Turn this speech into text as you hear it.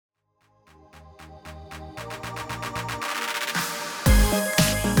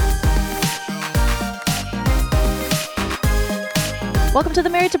Welcome to the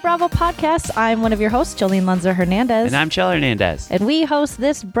Married to Bravo podcast. I'm one of your hosts, Jolene Lunzer Hernandez. And I'm Chell Hernandez. And we host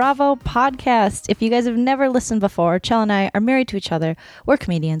this Bravo podcast. If you guys have never listened before, Chell and I are married to each other. We're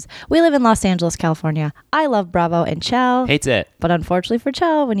comedians. We live in Los Angeles, California. I love Bravo, and Chell hates it. But unfortunately for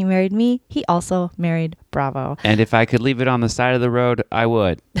Chell, when he married me, he also married Bravo. And if I could leave it on the side of the road, I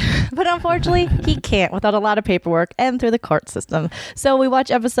would. But unfortunately, he can't without a lot of paperwork and through the court system. So we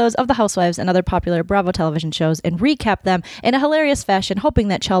watch episodes of The Housewives and other popular Bravo television shows and recap them in a hilarious fashion, hoping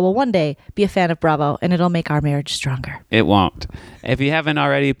that Chell will one day be a fan of Bravo and it'll make our marriage stronger. It won't. If you haven't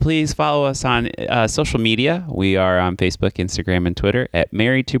already, please follow us on social media. We are on Facebook, Instagram, and Twitter at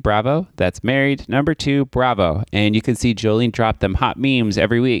Married to Bravo. That's Married #2 Bravo. And you can see Jolene drop them hot memes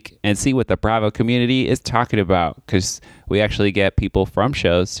every week and see what the Bravo community is talking about, because we actually get people from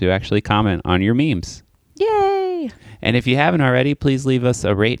shows to actually comment on your memes. Yay! And if you haven't already, please leave us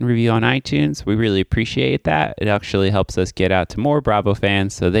a rate and review on iTunes. We really appreciate that. It actually helps us get out to more Bravo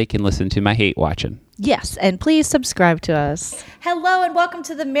fans so they can listen to my hate watching. Yes, and please subscribe to us. Hello and welcome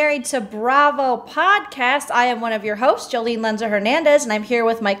to the Married to Bravo podcast. I am one of your hosts, Jolene Lunzer Hernandez, and I'm here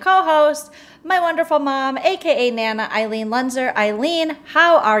with my co-host, my wonderful mom, aka Nana, Eileen Lunzer. Eileen,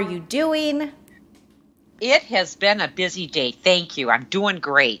 how are you doing? It has been a busy day. Thank you. I'm doing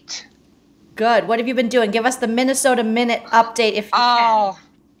great. Good. What have you been doing? Give us the Minnesota Minute update if you can.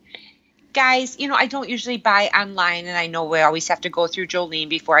 Guys, I don't usually buy online, and I know we always have to go through Jolene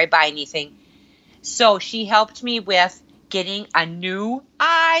before I buy anything. So she helped me with getting a new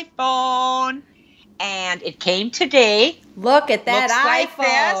iPhone, and it came today. Look at that Looks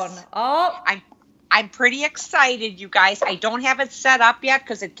iPhone. Like this. Oh, I'm pretty excited, you guys. I don't have it set up yet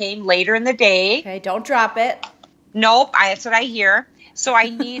because it came later in the day. Okay, don't drop it. Nope, that's what I hear. So I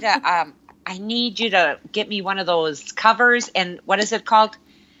need I need you to get me one of those covers, and what is it called?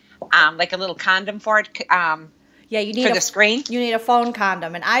 Like a little condom for it. Yeah, you need for the screen. You need a phone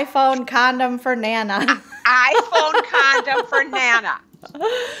condom, an iPhone condom for Nana. iPhone condom for Nana.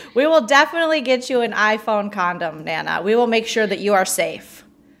 We will definitely get you an iPhone condom, Nana. We will make sure that you are safe.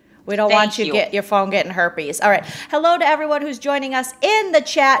 We don't want you to get your phone getting herpes. All right. Hello to everyone who's joining us in the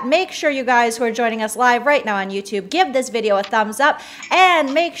chat. Make sure you guys who are joining us live right now on YouTube, give this video a thumbs up,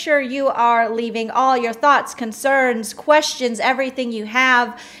 and make sure you are leaving all your thoughts, concerns, questions, everything you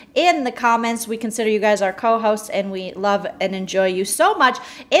have in the comments. We consider you guys our co-hosts, and we love and enjoy you so much.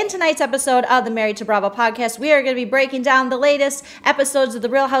 In tonight's episode of the Married to Bravo podcast, we are going to be breaking down the latest episodes of The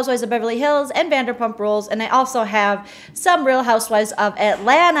Real Housewives of Beverly Hills and Vanderpump Rules, and I also have some Real Housewives of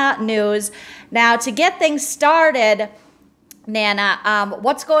Atlanta news. Now, to get things started, Nana,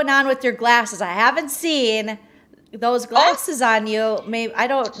 what's going on with your glasses? I haven't seen those glasses on you. Maybe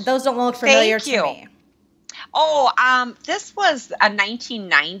those don't look familiar to me. This was a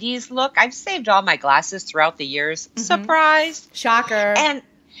 1990s look. I've saved all my glasses throughout the years. Mm-hmm. Surprise. Shocker. And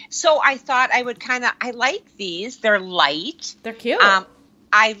so I thought I would I like these. They're light. They're cute.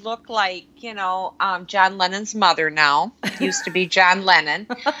 I look like, John Lennon's mother now. Used to be John Lennon.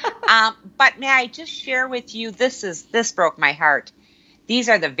 But may I just share with you, this broke my heart. These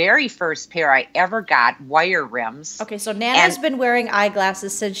are the very first pair I ever got, wire rims. Okay, so Nana's been wearing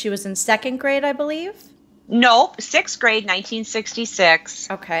eyeglasses since she was in second grade, I believe? Nope, 6th grade,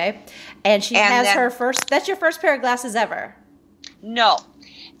 1966. Okay. And that's your first pair of glasses ever? No,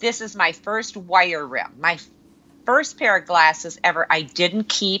 this is my first wire rim. My first pair of glasses ever. I didn't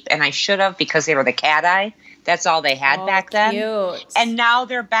keep, and I should have, because they were the cat eye. That's all they had back then. Cute. And now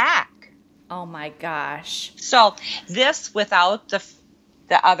they're back. Oh my gosh. So this without the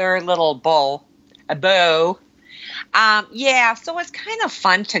other little bow. So it's kind of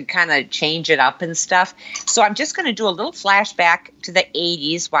fun to kind of change it up and stuff. So I'm just going to do a little flashback to the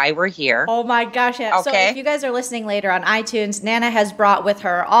 80s while we're here. Oh my gosh. Yeah. Okay. So if you guys are listening later on iTunes, Nana has brought with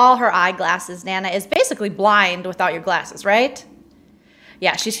her all her eyeglasses. Nana is basically blind without your glasses, right?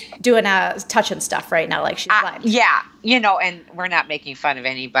 Yeah, she's doing touching stuff right now like she's blind. Yeah, and we're not making fun of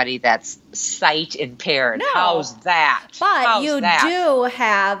anybody that's sight impaired. No. How's that? But do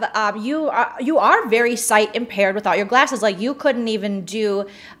have, you are very sight impaired without your glasses. Like, you couldn't even do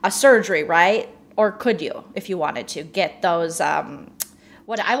a surgery, right? Or could you, if you wanted to, get those,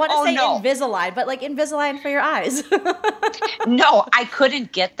 Invisalign, but like Invisalign for your eyes. No, I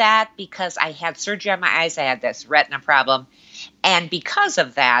couldn't get that because I had surgery on my eyes. I had this retina problem. And because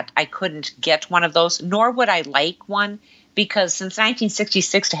of that, I couldn't get one of those, nor would I like one, because since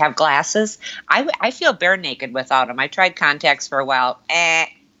 1966 to have glasses, I feel bare naked without them. I tried contacts for a while.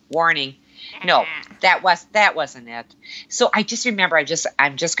 Warning. No, that wasn't it. So I just remember I'm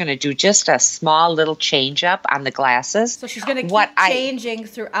just going to do just a small little change up on the glasses. So she's going to keep changing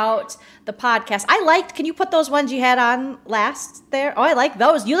throughout the podcast. Can you put those ones you had on last there? Oh, I like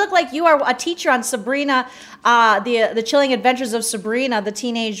those. You look like you are a teacher on Sabrina, the Chilling Adventures of Sabrina, the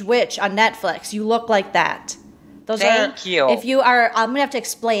Teenage Witch on Netflix. You look like that. Thank you. If you are, I'm going to have to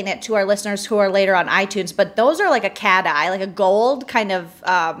explain it to our listeners who are later on iTunes, but those are like a cat eye, like a gold kind of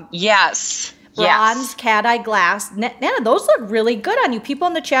bronze cat eye glass. Nana, those look really good on you. People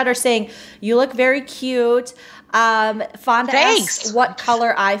in the chat are saying you look very cute. Fonda asked what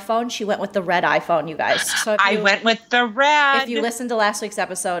color iPhone. She went with the red iPhone, you guys. So I went with the red. If you listened to last week's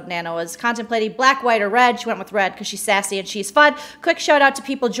episode, Nana was contemplating black, white, or red. She went with red because she's sassy and she's fun. Quick shout out to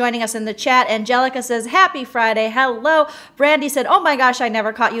people joining us in the chat. Angelica says, happy Friday. Hello. Brandy said, oh my gosh, I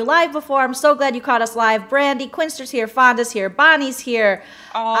never caught you live before. I'm so glad you caught us live. Brandy, Quinster's here. Fonda's here. Bonnie's here.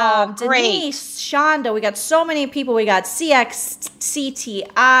 Oh, Denise, Shonda. We got so many people. We got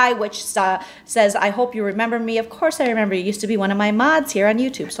CXCTI, which says, I hope you remember me. Of course I remember you. Used to be one of my mods here on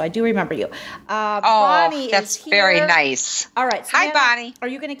YouTube, so I do remember you. Bonnie that's is here. very nice. All right. So Hi, Bonnie. Are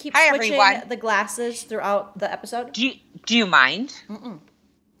you going to keep switching the glasses throughout the episode? Do you mind? Mm-mm.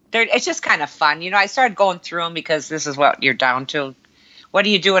 It's just kind of fun. I started going through them because this is what you're down to. What do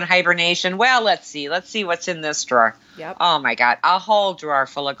you do in hibernation? Well, let's see. Let's see what's in this drawer. Yep. Oh, my God. A whole drawer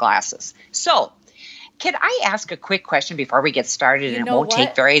full of glasses. So, can I ask a quick question before we get started? And it won't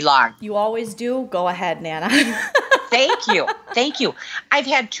take very long. You always do. Go ahead, Nana. Thank you. Thank you. I've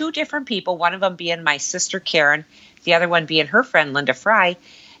had two different people, one of them being my sister, Karen, the other one being her friend, Linda Fry.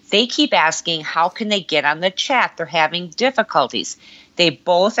 They keep asking, how can they get on the chat? They're having difficulties. They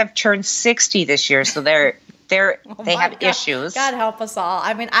both have turned 60 this year, so they have issues. God help us all.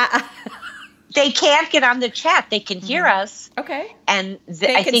 I mean, they can't get on the chat. They can hear us. Okay. And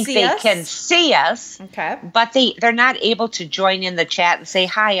I think they can see us. Okay. But they're not able to join in the chat and say,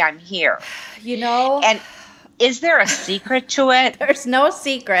 hi, I'm here. And is there a secret to it? There's no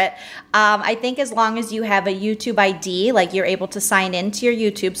secret. I think as long as you have a YouTube ID, like you're able to sign into your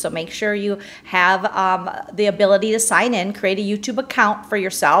YouTube, so make sure you have the ability to sign in, create a YouTube account for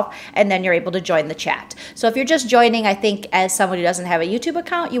yourself, and then you're able to join the chat. So if you're just joining, I think as someone who doesn't have a YouTube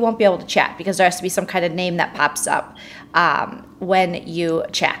account, you won't be able to chat because there has to be some kind of name that pops up when you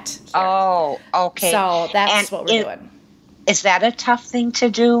chat here. Oh, okay. So that's what we're doing. Is that a tough thing to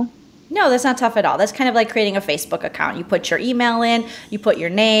do? No, that's not tough at all. That's kind of like creating a Facebook account. You put your email in, you put your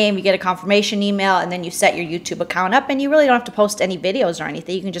name, you get a confirmation email, and then you set your YouTube account up, and you really don't have to post any videos or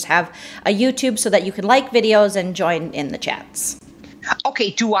anything. You can just have a YouTube so that you can like videos and join in the chats.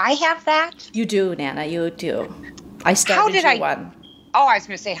 Okay, do I have that? You do, Nana, you do. I started one. Oh, I was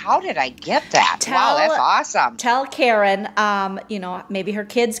going to say, how did I get that? Wow, that's awesome. Tell Karen, maybe her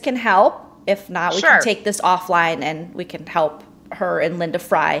kids can help. If not, we can take this offline and we can help her and Linda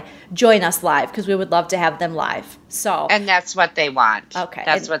Fry join us live because we would love to have them live. And that's what they want. Okay.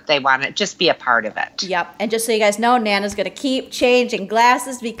 That's what they want. Just be a part of it. Yep. And just so you guys know, Nana's going to keep changing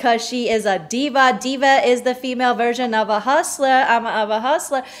glasses because she is a diva. Diva is the female version of a hustler. I'm of a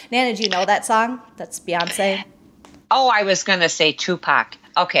hustler. Nana, do you know that song? That's Beyonce. Oh, I was going to say Tupac.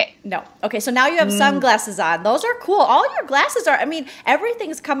 Okay. No. Okay, so now you have sunglasses on. Those are cool. All your glasses are,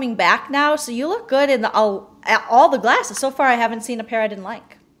 everything's coming back now, so you look good in all the glasses. So far, I haven't seen a pair I didn't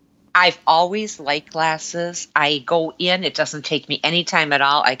like. I've always liked glasses. I go in. It doesn't take me any time at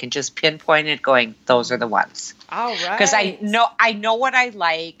all. I can just pinpoint it going, those are the ones. All right. Because I know what I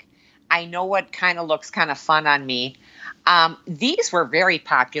like. I know what kind of looks kind of fun on me. These were very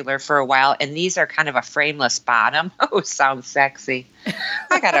popular for a while, and these are kind of a frameless bottom. Oh, sounds sexy.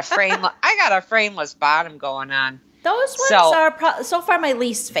 I got a frameless bottom going on. Those ones are so far my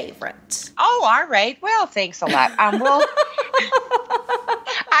least favorite. Oh, all right. Well, thanks a lot. Well,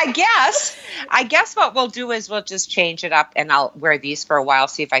 I guess what we'll do is we'll just change it up, and I'll wear these for a while,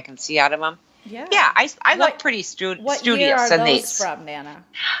 see if I can see out of them. Yeah. Yeah, I look pretty studious what year are in those these. From, Nana?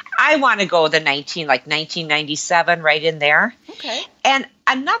 I want to go 1997, right in there. Okay. And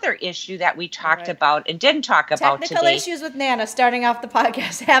another issue that we talked about and didn't talk about today. Technical issues with Nana starting off the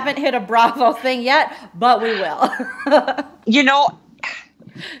podcast. Haven't hit a Bravo thing yet, but we will.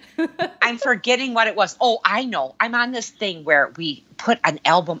 I'm forgetting what it was. Oh, I know. I'm on this thing where we put an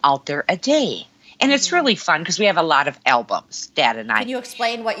album out there a day. And it's really fun because we have a lot of albums, Dad and I. Can you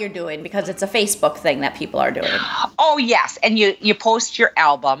explain what you're doing? Because it's a Facebook thing that people are doing. Oh, yes. And you post your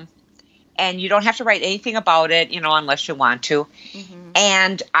album, and you don't have to write anything about it, unless you want to. Mm-hmm.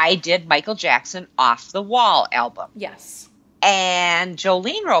 And I did Michael Jackson Off the Wall album. Yes. And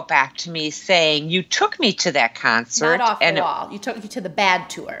Jolene wrote back to me saying, you took me to that concert. Not Off the Wall. You took me to the Bad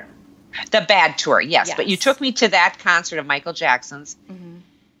tour. The Bad Tour, yes. But you took me to that concert of Michael Jackson's. Mm-hmm.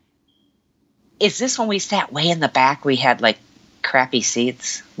 Is this when we sat way in the back? We had like crappy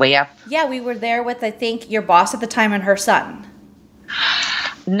seats way up? Yeah, we were there with, I think, your boss at the time and her son.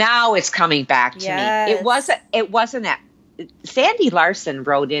 Now it's coming back to me. It wasn't that. Sandy Larson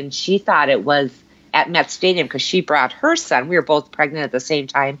wrote in, she thought it was at Met Stadium because she brought her son. We were both pregnant at the same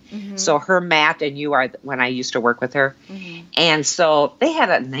time. Mm-hmm. So her Matt and you are when I used to work with her. Mm-hmm. And so they had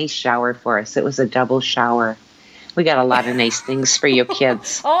a nice shower for us. It was a double shower. We got a lot of nice things for you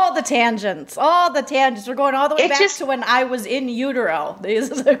kids. All the tangents. We're going all the way back to when I was in utero. This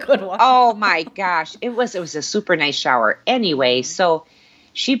is a good one. Oh my gosh. It was a super nice shower. Anyway, so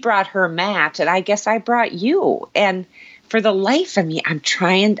she brought her Matt and I guess I brought you. And for the life of me,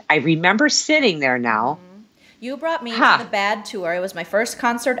 I remember sitting there now. Mm-hmm. You brought me to the Bad Tour. It was my first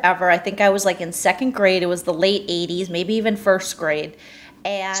concert ever. I think I was like in second grade. It was the late 80s, maybe even first grade.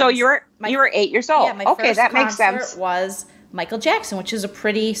 And so you were 8 years old. Yeah, my first that makes sense. Was Michael Jackson, which is a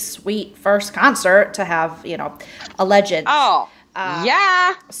pretty sweet first concert to have, a legend. Oh,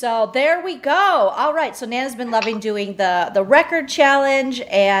 yeah. So there we go. All right. So Nana's been loving doing the record challenge,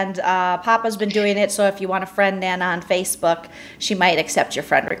 and Papa's been doing it. So if you want to friend Nana on Facebook, she might accept your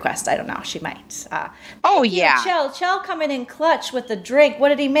friend request. I don't know. She might. Chell coming in clutch with the drink. What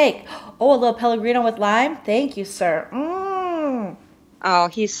did he make? Oh, a little Pellegrino with lime. Thank you, sir. Oh,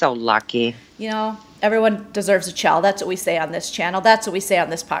 he's so lucky. Everyone deserves a Chell. That's what we say on this channel. That's what we say on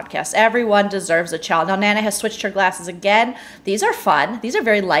this podcast. Everyone deserves a Chell. Now, Nana has switched her glasses again. These are fun. These are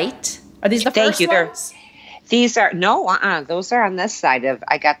very light. Are these the first ones? These are, those are on this side of,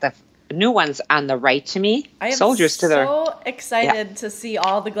 I got the new ones on the right to me. I am so excited to see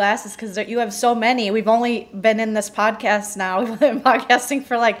all the glasses because you have so many. We've only been in this podcast now. We've been podcasting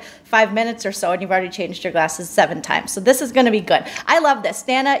for like 5 minutes or so, and you've already changed your glasses 7 times. So this is going to be good. I love this.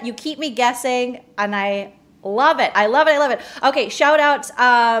 Nana, you keep me guessing, and I love it. I love it. Okay, shout outs.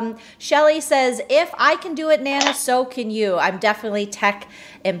 Shelly says, if I can do it, Nana, so can you. I'm definitely tech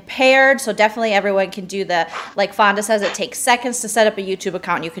impaired, so definitely everyone can do like Fonda says, it takes seconds to set up a YouTube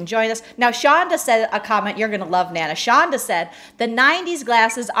account. You can join us. Now, Shonda said a comment you're going to love, Nana. Shonda said, the 90s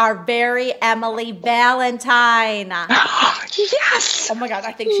glasses are very Emily Valentine. Yes! Oh my God,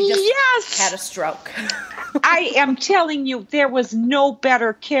 I think she just had a stroke. I am telling you, there was no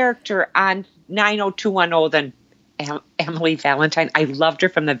better character on 90210 than Emily Valentine. I loved her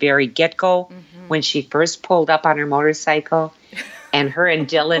from the very get-go when she first pulled up on her motorcycle and her and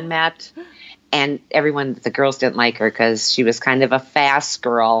Dylan met. And the girls didn't like her because she was kind of a fast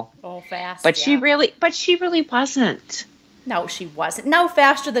girl. Oh, fast. But she really wasn't. No, she wasn't. No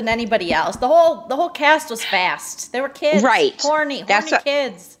faster than anybody else. The whole cast was fast. They were kids. Right. Horny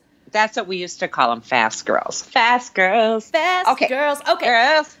kids. That's what we used to call them, fast girls. Fast girls. Fast girls. Okay.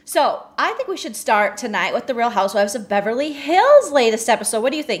 Girls. So I think we should start tonight with the Real Housewives of Beverly Hills latest episode.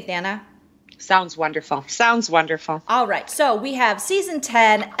 What do you think, Nana? Sounds wonderful. All right. So we have season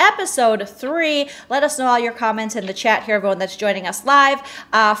 10, episode 3. Let us know all your comments in the chat here, everyone that's joining us live.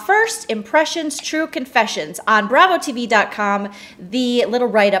 First impressions, true confessions. On BravoTV.com, the little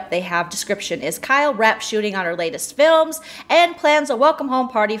write-up they have description is Kyle wraps shooting on her latest films and plans a welcome home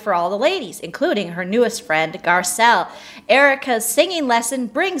party for all the ladies, including her newest friend, Garcelle. Erica's singing lesson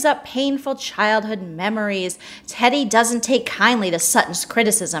brings up painful childhood memories. Teddy doesn't take kindly to Sutton's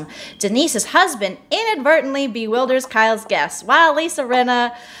criticism. Denise's husband inadvertently bewilders Kyle's guests, while Lisa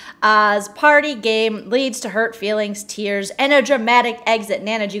Rinna's party game leads to hurt feelings, tears, and a dramatic exit.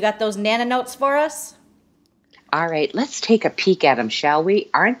 Nana, you got those Nana notes for us? All right, let's take a peek at them, shall we?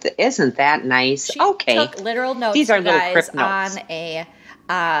 Isn't that nice? She took literal notes. These are little crypt notes on a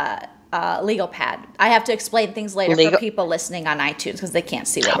legal pad. I have to explain things later for people listening on iTunes because they can't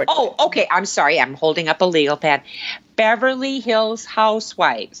see what we're doing. Oh, okay. I'm sorry. I'm holding up a legal pad. Beverly Hills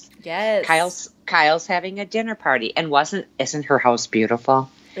Housewives. Yes. Kyle's having a dinner party, and isn't her house beautiful?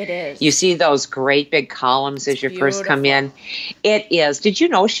 It is. You see those great big columns as you first come in. It is. Did you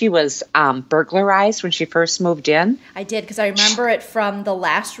know she was burglarized when she first moved in? I did, because I remember it from the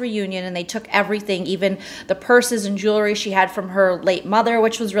last reunion, and they took everything, even the purses and jewelry she had from her late mother,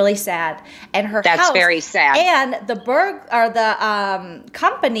 which was really sad, and her house. That's very sad. And the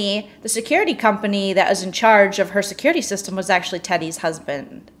company, the security company that was in charge of her security system was actually Teddy's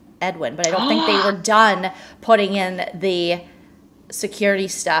husband, Edwin. But I don't think they were done putting in the security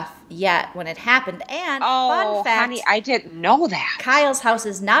stuff yet when it happened. And fun fact, honey, I didn't know that. Kyle's house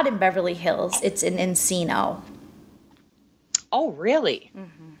is not in Beverly Hills. It's in Encino. Oh, really?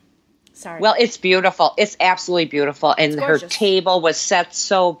 Mm-hmm. Sorry. Well, it's beautiful. It's absolutely beautiful. And her table was set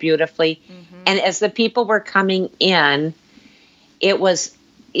so beautifully. Mm-hmm. And as the people were coming in, it was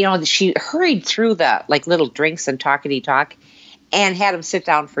she hurried through the like little drinks and talkity talk and had them sit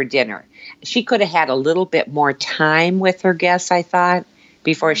down for dinner. She could have had a little bit more time with her guests, I thought,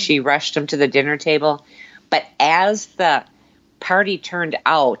 before she rushed them to the dinner table. But as the party turned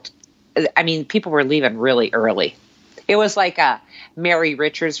out, I mean, people were leaving really early. It was like a Mary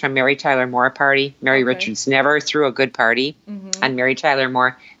Richards from Mary Tyler Moore party. Mary Richards never threw a good party on Mary Tyler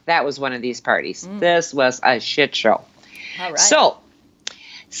Moore. That was one of these parties. This was a shit show. All right. So,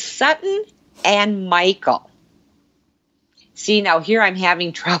 Sutton and Michael. See, now here I'm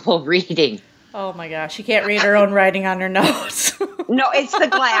having trouble reading. Oh my gosh, she can't read her own writing on her notes. No, it's the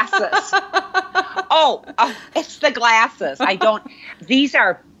glasses. Oh, it's the glasses. These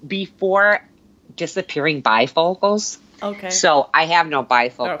are before disappearing bifocals. Okay. So I have no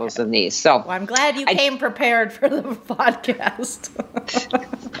bifocals in these. So well, I'm glad you came prepared for the podcast.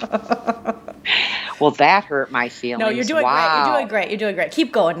 Well, that hurt my feelings. No, you're doing great. You're doing great. You're doing great.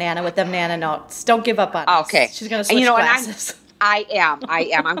 Keep going, Nana, with them Nana notes. Don't give up on us. Okay. She's going to switch glasses. I am.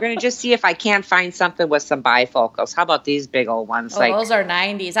 I'm going to just see if I can't find something with some bifocals. How about these big old ones? Oh, those are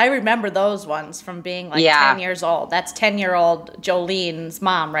 90s. I remember those ones from being like 10 years old. That's 10-year-old Jolene's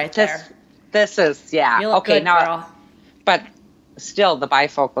mom right there. This is, yeah. You look good, girl. But still, the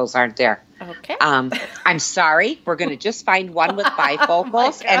bifocals aren't there. Okay. I'm sorry. We're going to just find one with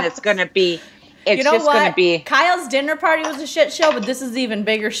bifocals, and it's going to be... It's just going to be... Kyle's dinner party was a shit show, but this is the even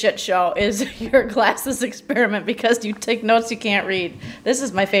bigger shit show, is your glasses experiment, because you take notes you can't read. This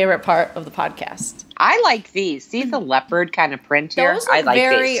is my favorite part of the podcast. I like these. See the leopard kind of print here? Those are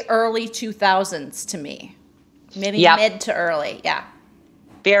very early 2000s to me. Maybe mid to early, yeah.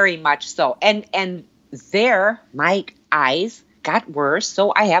 Very much so. And there, my eyes got worse,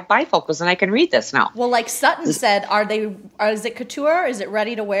 so I have bifocals and I can read this now. Well, like Sutton said, is it couture? Is it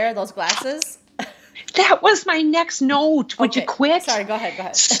ready to wear, those glasses? That was my next note. Would you quit? Sorry, go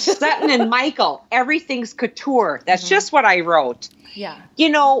ahead. Sutton and Michael, everything's couture. That's just what I wrote. Yeah.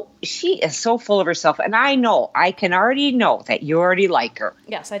 She is so full of herself, and I can already know that you already like her.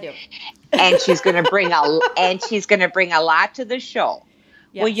 Yes, I do. And she's going to bring a lot to the show.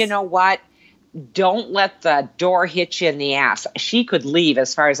 Yes. Well, you know what? Don't let the door hit you in the ass. She could leave,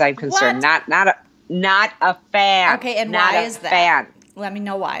 as far as I'm concerned. What? Not a fan. Okay, and not why is that? Fan. Let me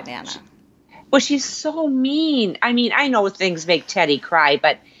know why, Nana. Well, she's so mean. I mean, I know things make Teddy cry,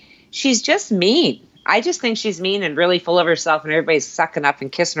 but she's just mean. I just think she's mean and really full of herself, and everybody's sucking up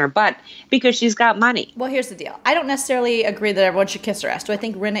and kissing her butt because she's got money. Well, here's the deal. I don't necessarily agree that everyone should kiss her ass. Do I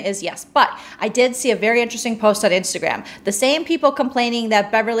think Rinna is? Yes. But I did see a very interesting post on Instagram. The same people complaining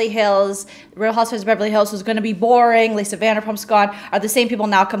that Real Housewives of Beverly Hills was going to be boring, Lisa Vanderpump's gone, are the same people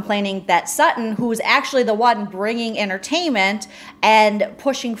now complaining that Sutton, who is actually the one bringing entertainment and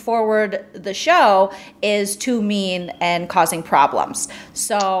pushing forward the show, is too mean and causing problems.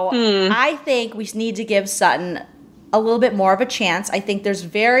 So I think we need to give Sutton a little bit more of a chance. I think there's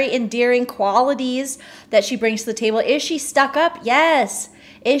very endearing qualities that she brings to the table. Is she stuck up? Yes.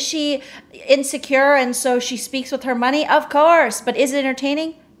 Is she insecure and so she speaks with her money? Of course. But is it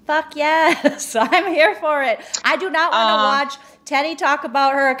entertaining? Fuck yes. I'm here for it. I do not want to watch Teddy talk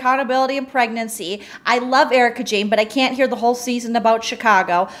about her accountability and pregnancy. I love Erica Jane, but I can't hear the whole season about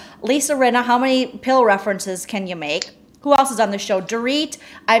Chicago. Lisa Rinna, how many pill references can you make? Who else is on the show? Dorit.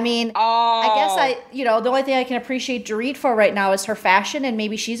 I mean, I guess the only thing I can appreciate Dorit for right now is her fashion, and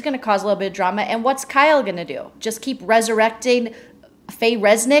maybe she's going to cause a little bit of drama. And what's Kyle going to do? Just keep resurrecting Faye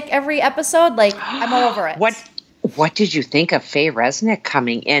Resnick every episode? Like, I'm over it. What did you think of Faye Resnick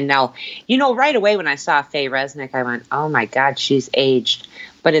coming in? Now, right away when I saw Faye Resnick, I went, oh my God, she's aged.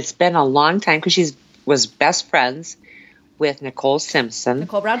 But it's been a long time because she was best friends with Nicole Simpson.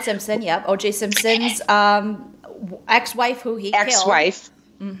 Nicole Brown Simpson, yep. O.J. Simpson's ex-wife who he killed. Ex-wife.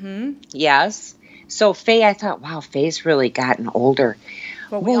 Mm-hmm. Yes. So Faye, I thought, wow, Faye's really gotten older.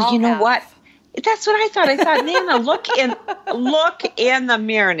 Well, you know what? That's what I thought. I thought, Nana, look in the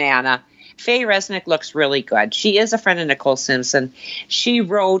mirror, Nana. Faye Resnick looks really good. She is a friend of Nicole Simpson. She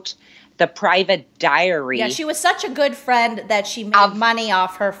wrote The Private Diary. Yeah, she was such a good friend that she made money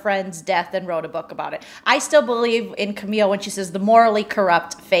off her friend's death and wrote a book about it. I still believe in Camille when she says the morally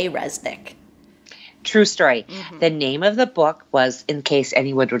corrupt Faye Resnick. True story. Mm-hmm. The name of the book was, in case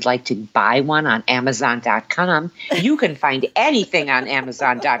anyone would like to buy one on Amazon.com, you can find anything on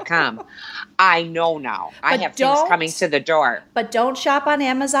Amazon.com. I know now. I have things coming to the door. But don't shop on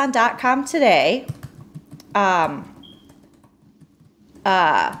Amazon.com today. I'm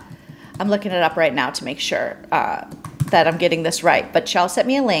looking it up right now to make sure. that I'm getting this right, but Chell sent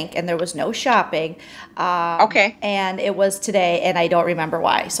me a link and there was no shopping. Okay. And it was today and I don't remember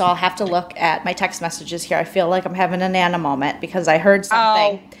why. So I'll have to look at my text messages here. I feel like I'm having a Nana moment because I heard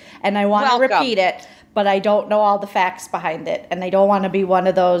something and I want to repeat it, but I don't know all the facts behind it. And I don't want to be one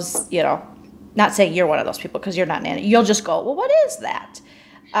of those, not saying you're one of those people because you're not Nana. You'll just go, well, what is that?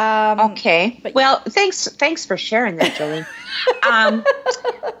 Okay. Well, thanks for sharing that, Jolene.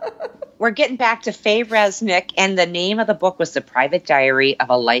 We're getting back to Faye Resnick, and the name of the book was The Private Diary of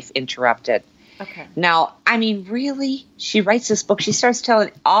a Life Interrupted. Okay. Now, I mean, really, she writes this book. She starts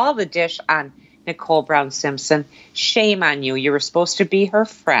telling all the dish on Nicole Brown Simpson. Shame on you. You were supposed to be her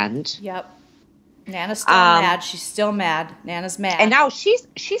friend. Yep. Nana's still mad. She's still mad. Nana's mad. And now she's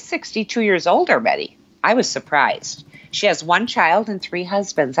 62 years old already. I was surprised. She has 1 child and 3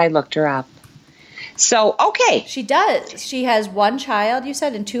 husbands. I looked her up. So, okay. She does. She has 1 child, you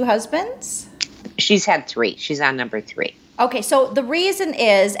said, and 2 husbands? She's had 3. She's on number 3. Okay, so the reason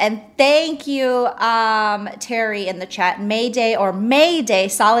is, and thank you, Terry in the chat, May Day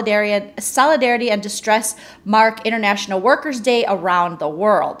Solidarity and Distress mark International Workers' Day around the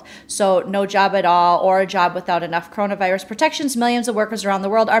world. So no job at all or a job without enough coronavirus protections. Millions of workers around the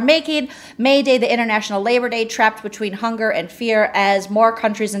world are making May Day the International Labor Day, trapped between hunger and fear as more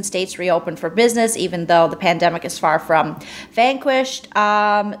countries and states reopen for business, even though the pandemic is far from vanquished.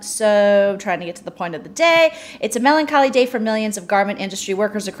 So trying to get to the point of the day. It's a melancholy day for millions of garment industry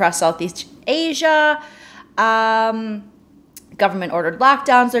workers across Southeast Asia. Government-ordered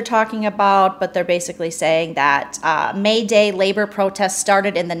lockdowns they're talking about, but they're basically saying that May Day labor protests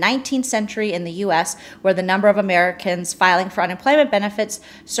started in the 19th century in the U.S., where the number of Americans filing for unemployment benefits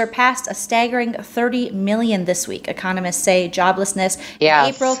surpassed a staggering 30 million this week. Economists say joblessness in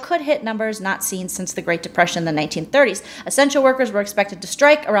April could hit numbers not seen since the Great Depression in the 1930s. Essential workers were expected to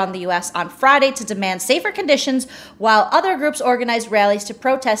strike around the U.S. on Friday to demand safer conditions, while other groups organized rallies to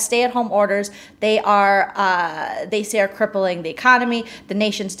protest stay-at-home orders they say are crippling the economy. The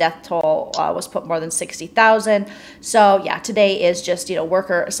nation's death toll was put more than 60,000. So yeah, today is just,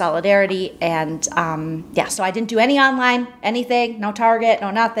 worker solidarity. And so I didn't do any online, anything, no Target,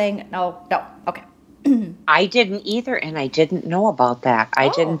 no nothing, no. Okay. I didn't either, and I didn't know about that. I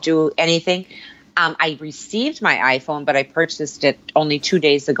didn't do anything. I received my iPhone, but I purchased it only 2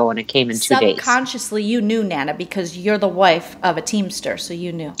 days ago, and it came in 2 days. Subconsciously, you knew, Nana, because you're the wife of a Teamster, so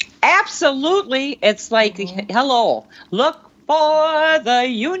you knew. Absolutely. It's like, hello, look for the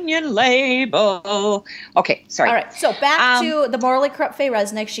union label. Okay, sorry. All right, so back to the morally corrupt Faye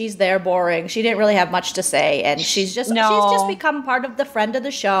Resnick. She's there, boring. She didn't really have much to say, and she's just become part of the friend of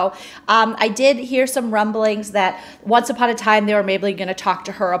the show. I did hear some rumblings that once upon a time they were maybe going to talk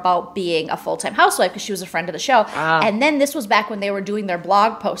to her about being a full-time housewife because she was a friend of the show. And then this was back when they were doing their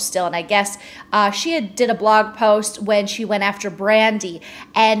blog posts still, and I guess she did a blog post when she went after Brandy,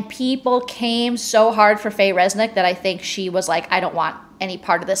 and people came so hard for Faye Resnick that I think she was like, I don't want any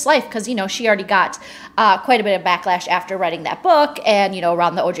part of this life, because she already got quite a bit of backlash after writing that book and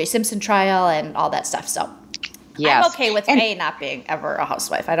around the O.J. Simpson trial and all that stuff. So I'm okay with Faye not being ever a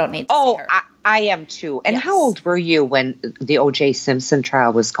housewife. I don't need to see her. I am too. And how old were you when the O.J. Simpson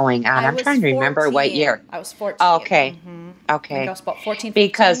trial was going on? I'm trying to remember what year. I was 14. Okay. Okay. I think I was about 14, 15.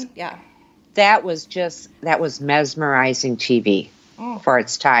 Because that was mesmerizing TV. For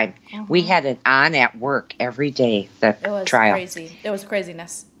its time. We had it on at work every day, the trial. Crazy. It was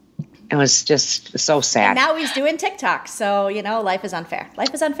craziness. It was just so sad. And now he's doing TikTok, so, life is unfair.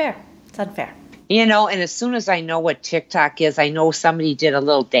 Life is unfair. It's unfair. And as soon as I know what TikTok is, I know somebody did a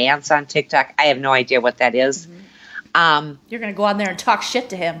little dance on TikTok. I have no idea what that is. You're going to go on there and talk shit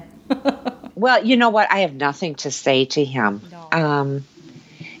to him. Well, you know what? I have nothing to say to him. No.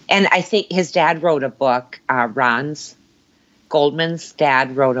 And I think his dad wrote a book, Goldman's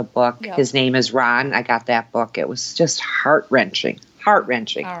dad wrote a book. Yep. His name is Ron. I got that book. It was just heart-wrenching.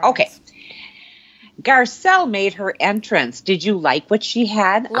 Heart-wrenching. Right. Okay. Garcelle made her entrance. Did you like what she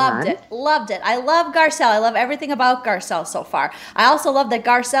had Loved it. I love Garcelle. I love everything about Garcelle so far. I also love that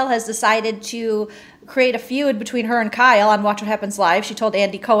Garcelle has decided to create a feud between her and Kyle on Watch What Happens Live. She told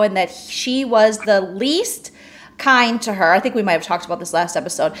Andy Cohen that she was the least kind to her. I think we might have talked about this last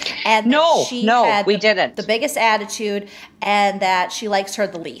episode. And we didn't. The biggest attitude, and that she likes her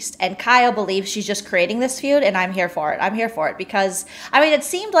the least. And Kyle believes she's just creating this feud, and I'm here for it. I'm here for it because, it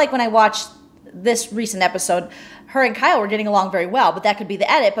seemed like when I watched this recent episode, her and Kyle were getting along very well, but that could be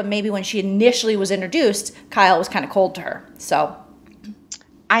the edit. But maybe when she initially was introduced, Kyle was kind of cold to her. So,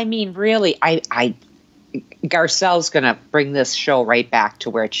 really, Garcelle's going to bring this show right back to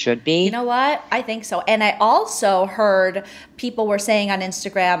where it should be. You know what? I think so. And I also heard people were saying on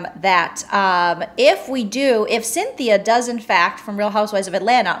Instagram that if Cynthia does, in fact, from Real Housewives of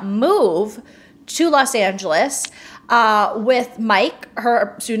Atlanta, move to Los Angeles with Mike,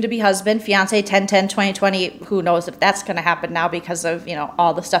 her soon-to-be husband, fiance, 10/10/2020, who knows if that's going to happen now because of,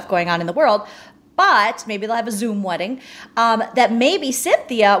 all the stuff going on in the world. But maybe they'll have a Zoom wedding, that maybe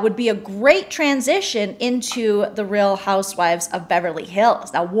Cynthia would be a great transition into the Real Housewives of Beverly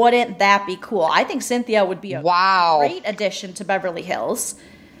Hills. Now, wouldn't that be cool? I think Cynthia would be a great addition to Beverly Hills.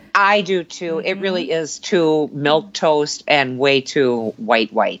 I do too. It really is too milquetoast and way too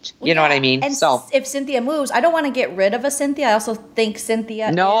white. You know what I mean? And if Cynthia moves, I don't want to get rid of a Cynthia. I also think Cynthia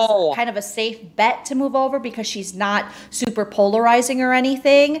is kind of a safe bet to move over because she's not super polarizing or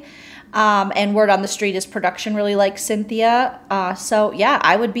anything. And word on the street is production really likes Cynthia. So yeah,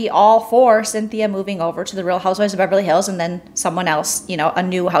 I would be all for Cynthia moving over to the Real Housewives of Beverly Hills and then someone else, a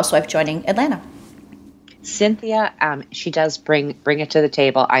new housewife joining Atlanta. Cynthia, she does bring it to the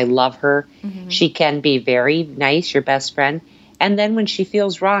table. I love her. Mm-hmm. She can be very nice, your best friend. And then when she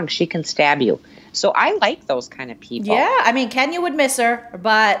feels wrong, she can stab you. So I like those kind of people. Yeah, I mean, Kenya would miss her,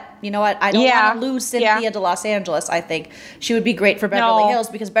 but you know what? I don't want to lose Cynthia to Los Angeles. I think she would be great for Beverly Hills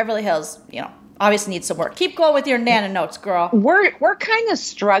because Beverly Hills, obviously needs some work. Keep going with your Nana notes, girl. We're kind of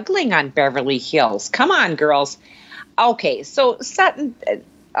struggling on Beverly Hills. Come on, girls. Okay, so Sutton,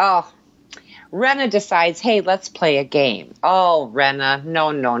 Renna decides, hey, let's play a game. Oh, Renna,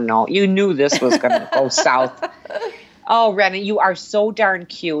 no. You knew this was going to go south. Oh, Renna, you are so darn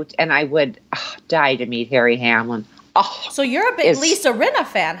cute, and I would die to meet Harry Hamlin. Oh, so you're a big Lisa Rinna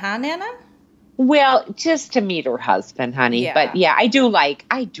fan, huh, Nana? Well, just to meet her husband, honey. Yeah. But yeah, I do like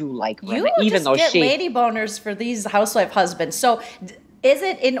Renna, even though get lady boners for these housewife husbands. So is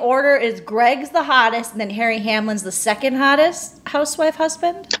it in order? Is Greg's the hottest, and then Harry Hamlin's the second hottest housewife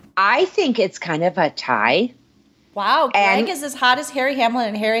husband? I think it's kind of a tie. Wow, Greg is as hot as Harry Hamlin,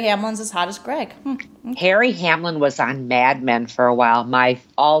 and Harry Hamlin's as hot as Greg. Okay. Harry Hamlin was on Mad Men for a while, my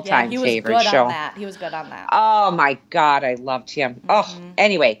all-time favorite show. He was good on that. Oh my God, I loved him. Mm-hmm. Oh,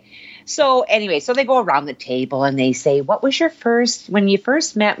 anyway, so they go around the table and they say, "What was when you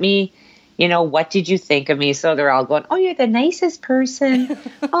first met me? What did you think of me?" So they're all going, "Oh, you're the nicest person.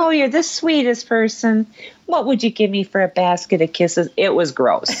 Oh, you're the sweetest person. What would you give me for a basket of kisses?" It was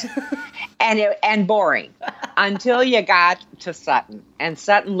gross and boring until you got to Sutton. And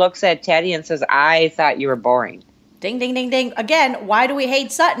Sutton looks at Teddy and says, "I thought you were boring." Ding, ding, ding, ding. Again, why do we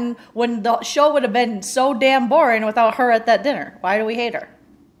hate Sutton when the show would have been so damn boring without her at that dinner? Why do we hate her?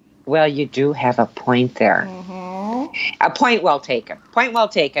 Well, you do have a point there. Mm-hmm. A point well taken.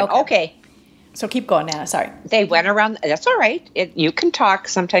 Okay. So keep going, Nana. Sorry. They went around. That's all right. You can talk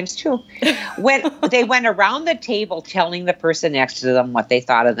sometimes too. When they went around the table telling the person next to them what they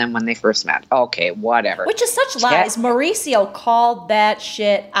thought of them when they first met. Okay, whatever. Which is such lies. Mauricio called that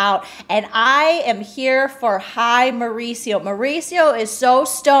shit out. And I am here for high Mauricio. Mauricio is so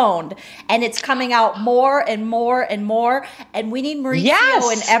stoned and it's coming out more and more and more. And we need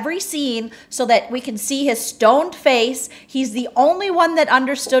Mauricio in every scene so that we can see his stoned face. He's the only one that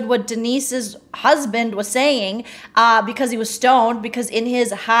understood what Denise's husband was saying because he was stoned, because in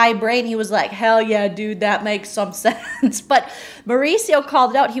his high brain he was like, hell yeah, dude, that makes some sense. But Mauricio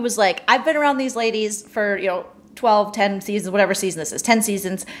called it out. He was like, I've been around these ladies for 12, 10 seasons, whatever season this is, 10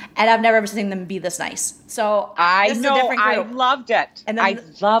 seasons, and I've never ever seen them be this nice. So I loved it. And I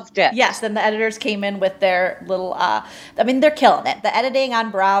loved it. Yes, then the editors came in with their little, they're killing it. The editing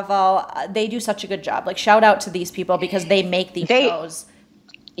on Bravo, they do such a good job. Like, shout out to these people because they make these shows.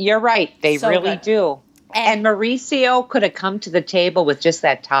 You're right. They so really good. Do. And Mauricio could have come to the table with just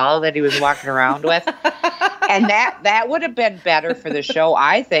that towel that he was walking around with. And that would have been better for the show,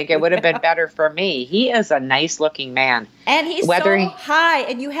 I think. It would have been better for me. He is a nice-looking man. And he's so high.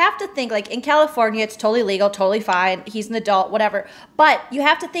 And you have to think, like, in California, it's totally legal, totally fine. He's an adult, whatever. But you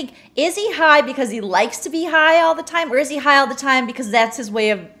have to think, is he high because he likes to be high all the time? Or is he high all the time because that's his way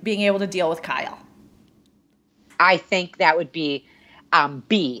of being able to deal with Kyle? I think that would be...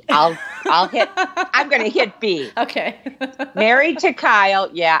 B. I'm going to hit B. Okay. Married to Kyle,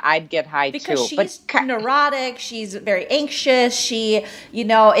 yeah, I'd get high because too. She's neurotic. She's very anxious. She,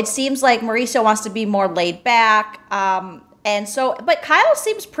 it seems like Mauricio wants to be more laid back. But Kyle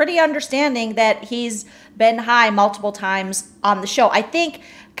seems pretty understanding that he's been high multiple times on the show. I think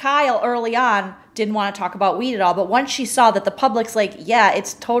Kyle early on didn't want to talk about weed at all, but once she saw that the public's like, yeah,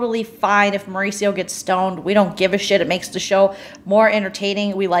 it's totally fine if Mauricio gets stoned. We don't give a shit. It makes the show more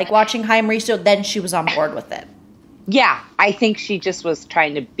entertaining. We like watching high Mauricio. Then she was on board with it. Yeah, I think she just was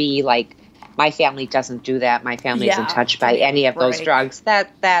trying to be like my family doesn't do that. My family isn't touched by any of those drugs.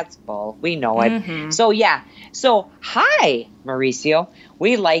 That's bull. We know it. Mm-hmm. So, yeah. So, hi, Mauricio.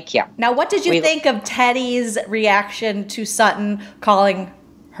 We like you. Now, what did you think of Teddy's reaction to Sutton calling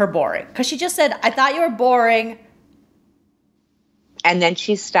her boring? Because she just said, I thought you were boring. And then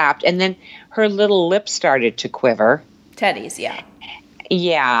she stopped. And then her little lips started to quiver. Teddy's, yeah.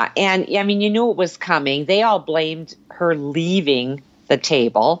 Yeah. And, I mean, you knew it was coming. They all blamed her leaving the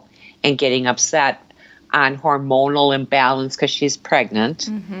table and getting upset on hormonal imbalance because she's pregnant.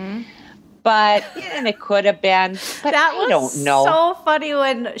 Mm-hmm. But, and it could have been, but I don't know. So funny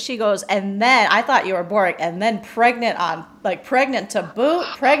when she goes, and then I thought you were boring, and then pregnant to boot,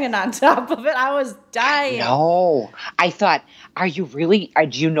 pregnant on top of it. I was dying. No, I thought, are you really,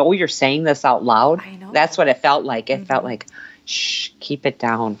 do you know you're saying this out loud? I know. That's what it felt like. It felt like, shh, keep it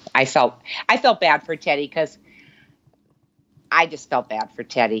down. I felt bad for Teddy because I just felt bad for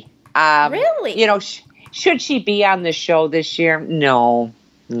Teddy. Really? You know, should she be on the show this year? No.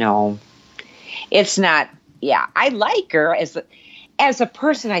 It's not. Yeah, I like her as a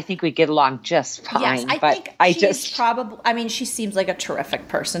person. I think we get along just fine. Yes, I think she's probably. I mean, she seems like a terrific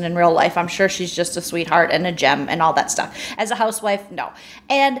person in real life. I'm sure she's just a sweetheart and a gem and all that stuff. As a housewife, no.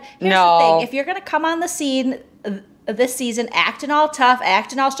 And here's the thing: if you're gonna come on the scene this season acting all tough,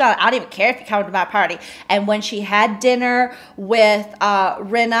 acting all strong, I don't even care if you come to my party. And when she had dinner with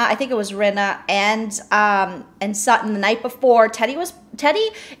Rinna, I think it was Rinna and Sutton the night before, Teddy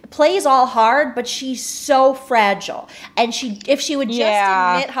plays all hard, but she's so fragile. And if she would just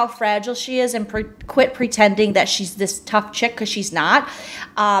admit how fragile she is and quit pretending that she's this tough chick, because she's not.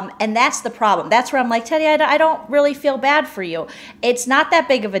 And that's the problem. That's where I'm like, Teddy, I don't really feel bad for you. It's not that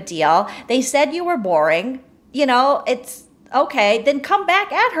big of a deal. They said you were boring. You know, it's okay. Then come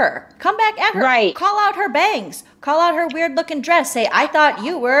back at her. Right. Call out her bangs. Call out her weird looking dress. Say, I thought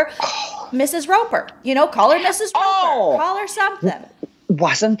you were Mrs. Roper. You know, call her Mrs. Roper. Call her something.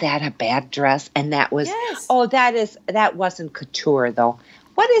 Wasn't that a bad dress? And that was, that wasn't couture though.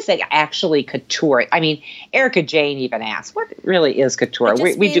 What is it actually couture? I mean, Erica Jane even asked, what really is couture? It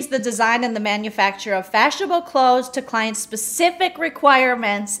just means the design and the manufacture of fashionable clothes to clients' specific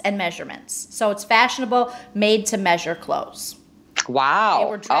requirements and measurements. So it's fashionable, made to measure clothes. Wow. They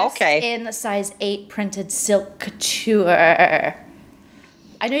were dressed in a size 8 printed silk couture.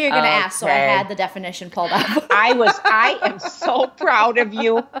 I knew you were going to ask, so I had the definition pulled up. I am so proud of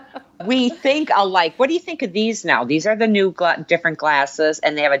you. We think alike. What do you think of these now? These are the new different glasses,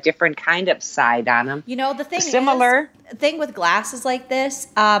 and they have a different kind of side on them. You know, the thing with glasses like this,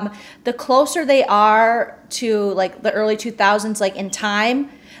 the closer they are to like the early 2000s, like in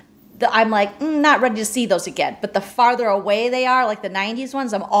time, I'm like, not ready to see those again. But the farther away they are, like the 90s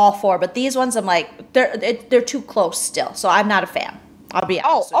ones, I'm all for. But these ones, I'm like, they're too close still. So I'm not a fan. I'll be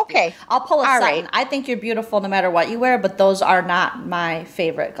honest with you. I'll pull a Sutton. Right. I think you're beautiful no matter what you wear, but those are not my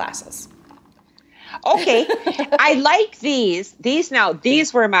favorite glasses. Okay. I like these. These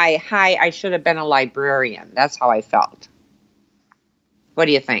were my I should have been a librarian. That's how I felt. What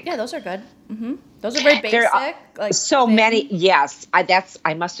do you think? Yeah, those are good. Mm-hmm. Those are very basic. Many. Yes.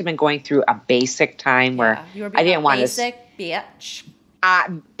 I must have been going through a basic time where you were I didn't want to. Basic bitch.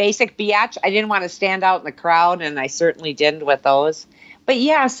 Basic biatch. I didn't want to stand out in the crowd, and I certainly didn't with those. But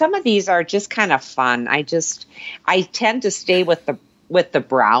yeah, some of these are just kind of fun. I tend to stay with the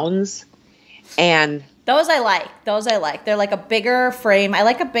browns, and those I like. They're like a bigger frame. I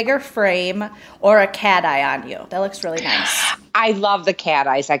like a bigger frame or a cat eye on you. That looks really nice. I love the cat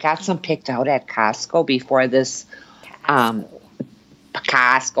eyes. I got some picked out at Costco before this.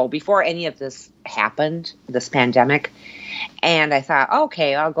 Costco before any of this happened, this pandemic. And I thought,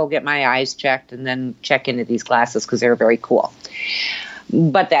 okay, I'll go get my eyes checked and then check into these glasses because they're very cool.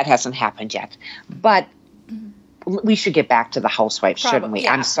 But that hasn't happened yet. But we should get back to the housewives, shouldn't we?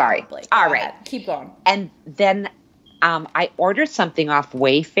 Yeah, I'm sorry. Probably. All right. Keep going. And then I ordered something off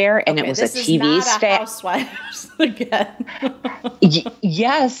Wayfair, and it was a TV stand. Housewives again.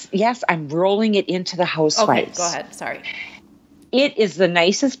 Yes. I'm rolling it into the housewives. Okay, go ahead. Sorry. It is the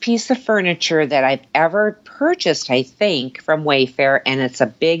nicest piece of furniture that I've ever purchased, I think, from Wayfair, and it's a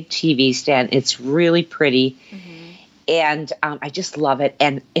big TV stand. It's really pretty, and I just love it,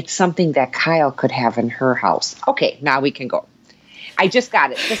 and it's something that Kyle could have in her house. Okay, now we can go. I just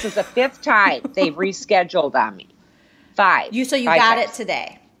got it. This is the 5th time they've rescheduled on me. 5. So you got it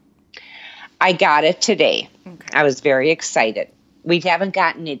today? I got it today. Okay. I was very excited. We haven't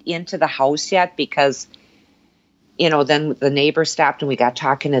gotten it into the house yet because... then the neighbor stopped and we got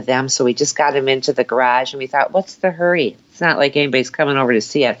talking to them. So we just got him into the garage and we thought, what's the hurry? It's not like anybody's coming over to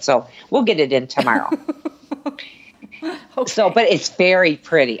see it. So we'll get it in tomorrow. Okay. So, but it's very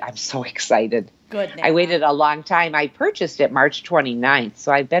pretty. I'm so excited. Good. Nana. I waited a long time. I purchased it March 29th,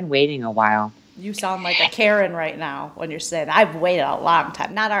 so I've been waiting a while. You sound like a Karen right now when you're saying, I've waited a long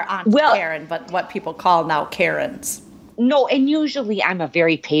time. Not our Aunt Karen, but what people call now Karens. No, and usually I'm a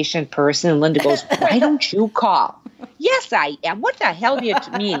very patient person. And Linda goes, why don't you call? Yes, I am. What the hell do you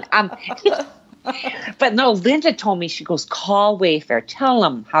mean? But no, Linda told me, she goes, call Wayfair. Tell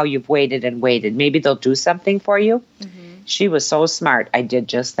them how you've waited and waited. Maybe they'll do something for you. Mm-hmm. She was so smart. I did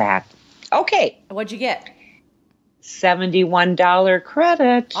just that. Okay. What'd you get? $71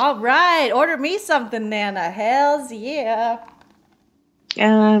 credit. All right. Order me something, Nana. Hells yeah.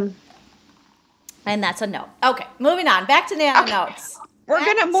 Um, And that's a no. Okay, moving on. Back to Nana notes. We're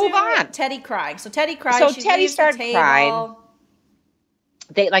going to move on. Teddy crying. So Teddy cries. So she Teddy leaves started the crying.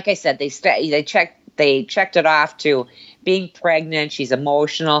 They, like I said, they checked it off to being pregnant. She's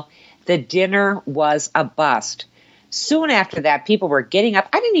emotional. The dinner was a bust. Soon after that, people were getting up.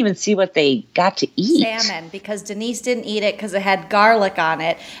 I didn't even see what they got to eat. Salmon, because Denise didn't eat it because it had garlic on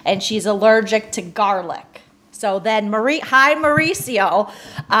it, and she's allergic to garlic. So then Mauricio,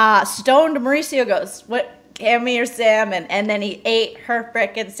 stoned Mauricio goes, "What? Hand me your salmon." And then he ate her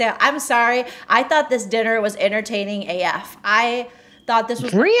frickin' salmon. I'm sorry. I thought this dinner was entertaining AF. I thought this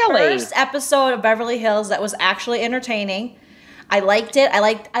was the first episode of Beverly Hills that was actually entertaining. I liked it. I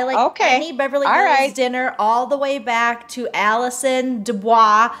liked any Beverly Hills dinner all the way back to Allison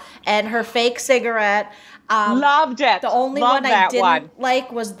Dubois and her fake cigarette. Loved it. The only one I didn't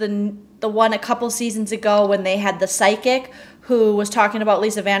like was the one a couple seasons ago when they had the psychic who was talking about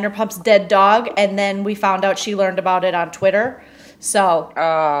Lisa Vanderpump's dead dog, and then we found out she learned about it on Twitter. So,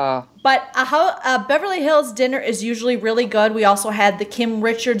 but a Beverly Hills dinner is usually really good. We also had the Kim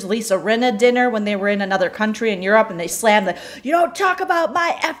Richards, Lisa Rinna dinner when they were in another country in Europe, and they slammed "You don't talk about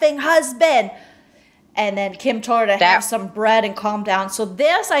my effing husband." And then Kim told her to have some bread and calm down. So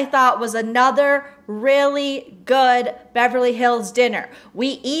this, I thought, was another really good Beverly Hills dinner.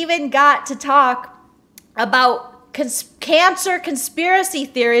 We even got to talk about cancer conspiracy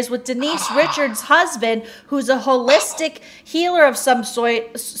theories with Denise Richards' husband, who's a holistic healer of some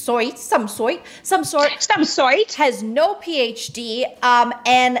sort, has no PhD,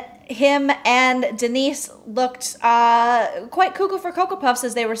 and him and Denise looked quite cuckoo for Cocoa Puffs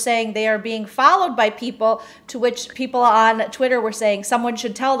as they were saying they are being followed by people, to which people on Twitter were saying someone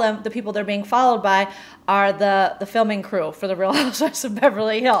should tell them the people they're being followed by are the filming crew for The Real Housewives of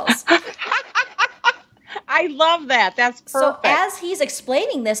Beverly Hills. I love that. That's perfect. So as he's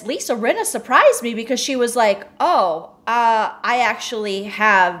explaining this, Lisa Rinna surprised me because she was like, I actually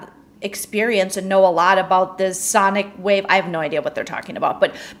have experience and know a lot about this sonic wave. I have no idea what they're talking about,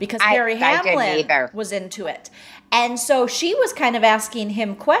 but because Harry Hamlin was into it. And so she was kind of asking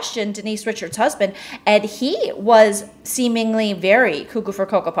him questions, Denise Richards' husband, and he was seemingly very cuckoo for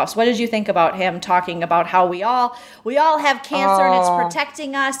Cocoa Puffs. What did you think about him talking about how we all have cancer and it's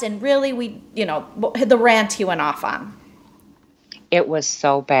protecting us, and really the rant he went off on? It was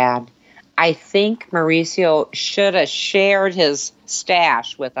so bad. I think Mauricio should have shared his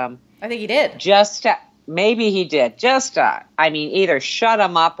stash with him. I think he did. Maybe he did. Either shut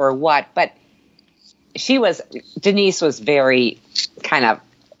him up or what, but Denise was very kind of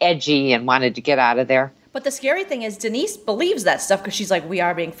edgy and wanted to get out of there. But the scary thing is Denise believes that stuff because she's like, we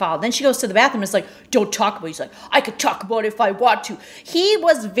are being followed. Then she goes to the bathroom and is like, don't talk about it. He's like, I could talk about it if I want to. He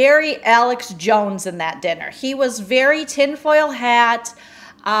was very Alex Jones in that dinner. He was very tinfoil hat,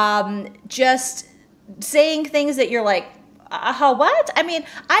 just saying things that you're like, what? I mean,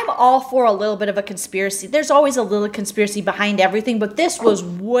 I'm all for a little bit of a conspiracy. There's always a little conspiracy behind everything, but this was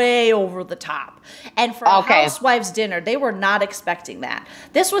way over the top. And for a Housewives dinner, they were not expecting that.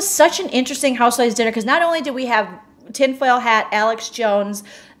 This was such an interesting Housewives dinner because not only did we have tinfoil hat Alex Jones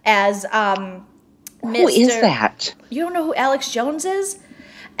as Who is that? You don't know who Alex Jones is?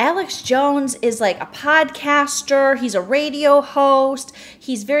 Alex Jones is like a podcaster. He's a radio host.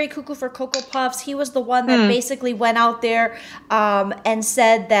 He's very cuckoo for Cocoa Puffs. He was the one that basically went out there and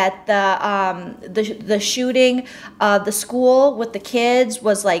said that the shooting, the school with the kids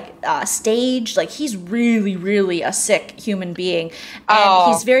was like staged. Like he's really, really a sick human being.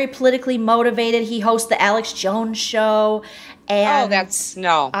 And he's very politically motivated. He hosts the Alex Jones show. And,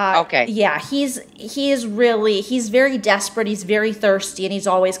 okay. Yeah, he's very desperate. He's very thirsty, and he's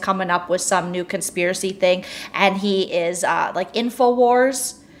always coming up with some new conspiracy thing. And he is like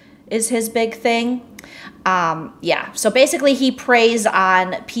InfoWars is his big thing. So basically he preys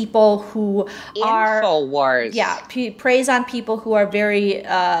on people who are InfoWars. Yeah, preys on people who are very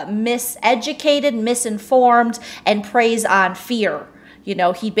miseducated, misinformed, and preys on fear. You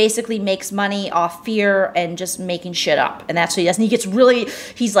know, he basically makes money off fear and just making shit up. And that's what he does. And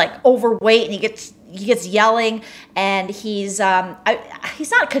he's like overweight, and he gets yelling, and he's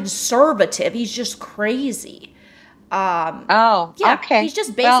not conservative. He's just crazy. Okay. He's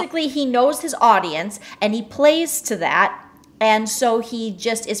just basically, he knows his audience, and he plays to that. And so he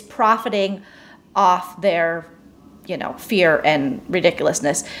just is profiting off their, you know, fear and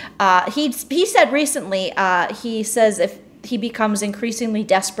ridiculousness. He said recently, he says if he becomes increasingly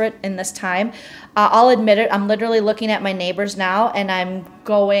desperate in this time, I'll admit it, I'm literally looking at my neighbors now, and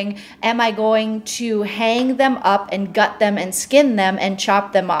am I going to hang them up and gut them and skin them and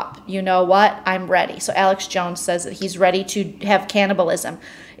chop them up? You know what? I'm ready. So Alex Jones says that he's ready to have cannibalism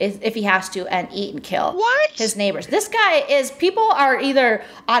if he has to, and eat and kill his neighbors. This guy people are either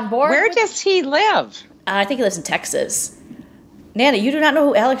on board. Where does he live? I think he lives in Texas. Nana, you do not know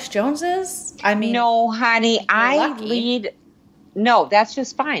who Alex Jones is? I mean, no, honey, No, that's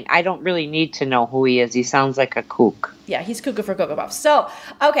just fine. I don't really need to know who he is. He sounds like a kook. Yeah, he's cuckoo for Cocoa Puffs. So,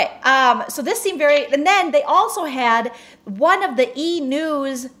 okay. So this seemed and then they also had one of the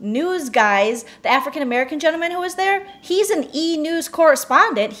news guys, the African-American gentleman who was there. He's an E! News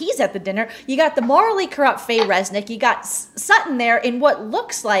correspondent. He's at the dinner. You got the morally corrupt Faye Resnick. You got Sutton there in what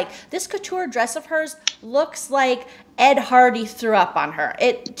looks like, this couture dress of hers looks like Ed Hardy threw up on her.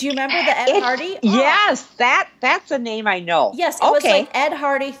 Do you remember the Ed Hardy? Yes, that's a name I know. Yes, it was like Ed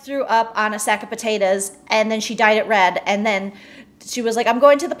Hardy threw up on a sack of potatoes, and then she dyed it red, and then she was like, I'm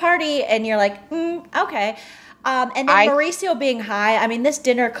going to the party, and you're like, okay. And then Mauricio being high, I mean, this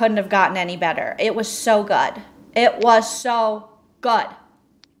dinner couldn't have gotten any better. It was so good. It was so good.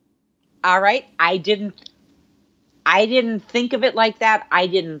 All right, I didn't think of it like that. I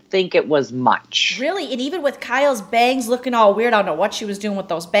didn't think it was much. Really? And even with Kyle's bangs looking all weird, I don't know what she was doing with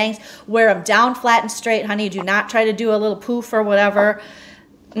those bangs. Wear them down flat and straight, honey. Do not try to do a little poof or whatever.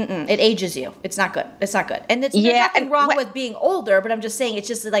 It ages you. It's not good. It's not good. And there's nothing wrong with being older, but I'm just saying it's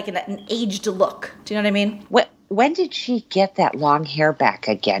just like an aged look. Do you know what I mean? When did she get that long hair back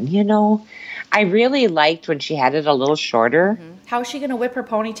again? You know, I really liked when she had it a little shorter. Mm-hmm. How is she going to whip her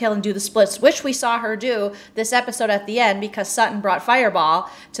ponytail and do the splits, which we saw her do this episode at the end because Sutton brought Fireball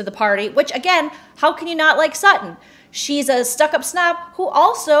to the party, which, again, how can you not like Sutton? She's a stuck-up snob who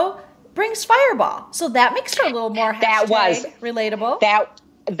also brings Fireball. So that makes her a little more relatable.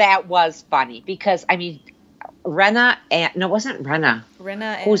 That was funny because, I mean, Rinna and, no, it wasn't Rinna.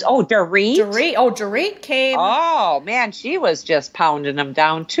 Dorit? Dorit came. Oh, man, she was just pounding them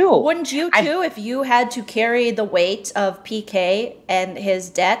down, too. Wouldn't you, too, if you had to carry the weight of PK and his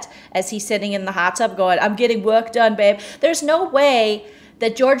debt as he's sitting in the hot tub going, I'm getting work done, babe. There's no way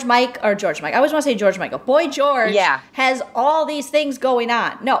that Boy George has all these things going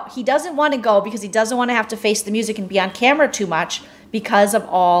on. No, he doesn't want to go because he doesn't want to have to face the music and be on camera too much because of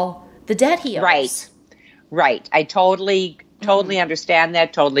all the debt he owes. Right. I totally understand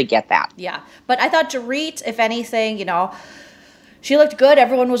that. Totally get that. Yeah. But I thought Dorit, if anything, you know, she looked good.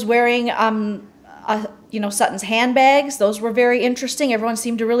 Everyone was wearing, Sutton's handbags. Those were very interesting. Everyone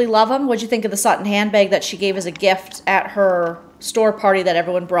seemed to really love them. What'd you think of the Sutton handbag that she gave as a gift at her store party that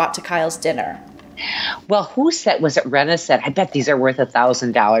everyone brought to Kyle's dinner? Well, was it Rinna said, I bet these are worth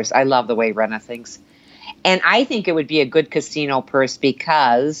 $1,000. I love the way Rinna thinks. And I think it would be a good casino purse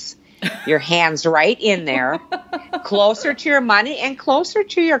because your hand's right in there, closer to your money and closer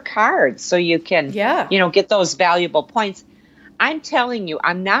to your cards, so you can, get those valuable points. I'm telling you,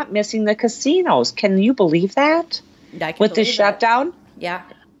 I'm not missing the casinos. Can you believe that? With the shutdown? Yeah.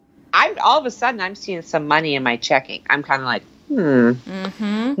 All of a sudden, I'm seeing some money in my checking. I'm kind of like, Note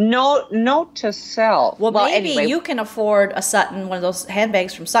to self. Well, maybe anyway, you can afford a Sutton, one of those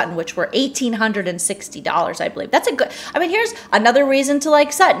handbags from Sutton, which were $1,860, I believe. That's a good. I mean, here's another reason to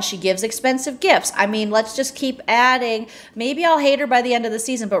like Sutton. She gives expensive gifts. I mean, let's just keep adding. Maybe I'll hate her by the end of the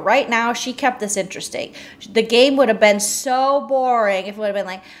season, but right now she kept this interesting. The game would have been so boring if it would have been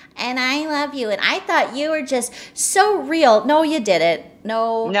like, and I love you, and I thought you were just so real. No, you didn't.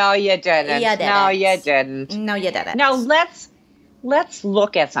 No, you didn't. No, you didn't. No, you didn't. Now let's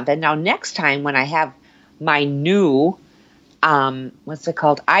look at something. Now, next time when I have my new, what's it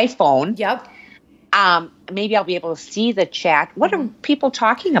called? iPhone. Yep. Maybe I'll be able to see the chat. What are people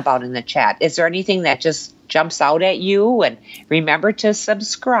talking about in the chat? Is there anything that just jumps out at you? And remember to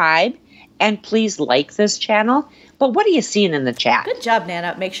subscribe and please like this channel. But what are you seeing in the chat? Good job,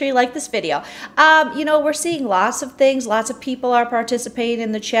 Nana. Make sure you like this video. We're seeing lots of things. Lots of people are participating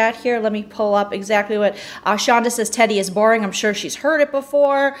in the chat here. Let me pull up exactly what Shonda says. Teddy is boring. I'm sure she's heard it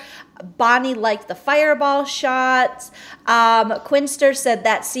before. Bonnie liked the fireball shots. Quinster said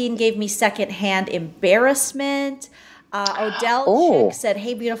that scene gave me secondhand embarrassment. Odell Chick said,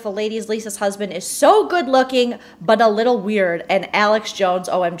 "Hey, beautiful ladies, Lisa's husband is so good looking, but a little weird. And Alex Jones,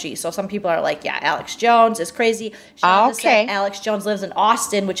 OMG." So some people are like, yeah, Alex Jones is crazy. Shonda said Alex Jones lives in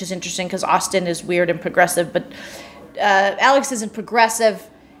Austin, which is interesting because Austin is weird and progressive, but Alex isn't progressive.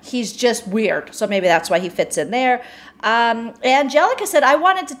 He's just weird. So maybe that's why he fits in there. Angelica said, "I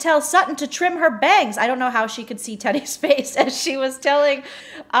wanted to tell Sutton to trim her bangs." I don't know how she could see Teddy's face as she was telling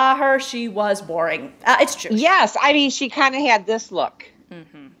her she was boring. It's true. Yes, I mean, she kind of had this look.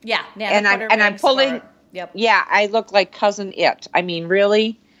 Mm-hmm. Yeah, Nana and I'm pulling. Yep. Yeah, I look like Cousin It. I mean,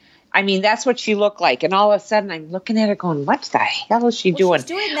 really. I mean, that's what she looked like. And all of a sudden, I'm looking at her going, what the hell is she doing? She's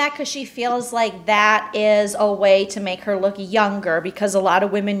doing that because she feels like that is a way to make her look younger, because a lot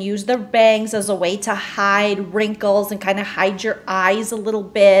of women use their bangs as a way to hide wrinkles and kind of hide your eyes a little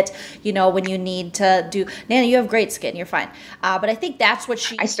bit, you know, when you need to do. Nana, you have great skin. You're fine. But I think that's what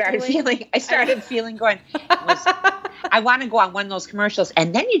she's doing. I started feeling going, I want to go on one of those commercials,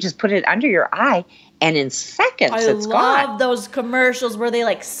 and then you just put it under your eye, and in seconds, it's gone. I love those commercials where they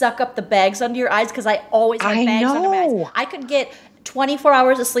like suck up the bags under your eyes, because I always have bags under my eyes. I could get 24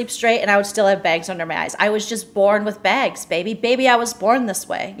 hours of sleep straight and I would still have bags under my eyes. I was just born with bags, baby. Baby, I was born this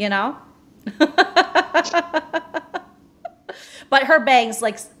way, you know? But her bangs,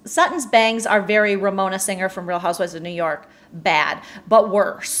 like Sutton's bangs, are very Ramona Singer from Real Housewives of New York. Bad, but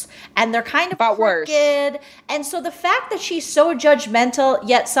worse. And they're kind of crooked. And so the fact that she's so judgmental,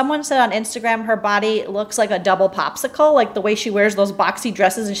 yet someone said on Instagram her body looks like a double popsicle, like the way she wears those boxy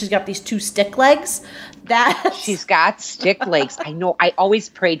dresses and she's got these two stick legs. She's got stick legs. I know. I always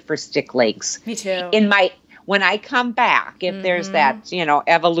prayed for stick legs. Me too. When I come back, if there's that, you know,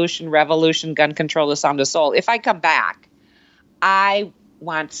 evolution, revolution, gun control, the sound of soul, if I come back, I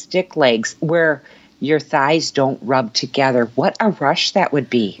want stick legs where your thighs don't rub together. What a rush that would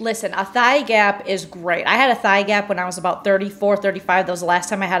be. Listen, a thigh gap is great. I had a thigh gap when I was about 34, 35. That was the last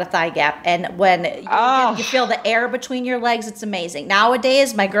time I had a thigh gap. And when you feel the air between your legs, it's amazing.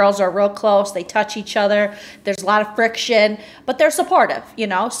 Nowadays, my girls are real close. They touch each other. There's a lot of friction, but they're supportive, you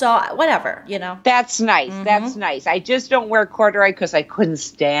know? So whatever, you know? That's nice. Mm-hmm. That's nice. I just don't wear corduroy because I couldn't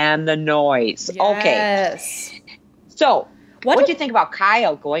stand the noise. Yes. Okay. So, what do you think about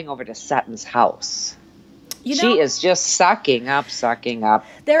Kyle going over to Sutton's house? You know, she is just sucking up.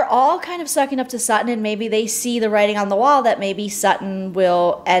 They're all kind of sucking up to Sutton, and maybe they see the writing on the wall that maybe Sutton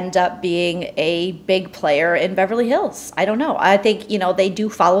will end up being a big player in Beverly Hills. I don't know. I think, you know, they do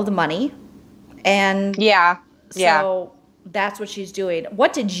follow the money. And so that's what she's doing.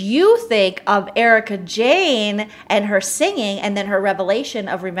 What did you think of Erika Jayne and her singing, and then her revelation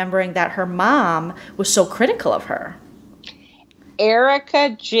of remembering that her mom was so critical of her?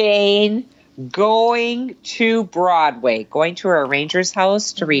 Erika Jayne going to Broadway, going to her arranger's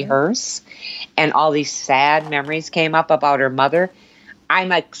house to rehearse, and all these sad memories came up about her mother.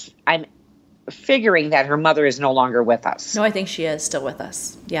 I'm figuring that her mother is no longer with us. No, I think she is still with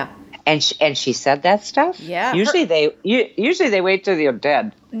us. Yeah. And she said that stuff? Yeah. Usually they wait till they're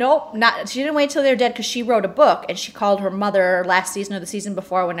dead. Nope, she didn't wait till they're dead, because she wrote a book, and she called her mother last season or the season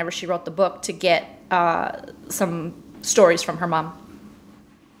before, whenever she wrote the book, to get some stories from her mom.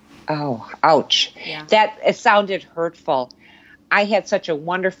 Oh, ouch. Yeah. It sounded hurtful. I had such a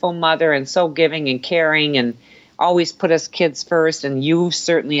wonderful mother, and so giving and caring, and always put us kids first, and you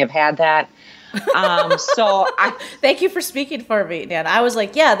certainly have had that. Thank you for speaking for me, Nana. I was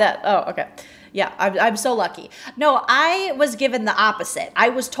like, okay. Yeah, I'm so lucky. No, I was given the opposite. I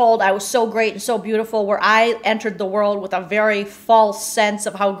was told I was so great and so beautiful, where I entered the world with a very false sense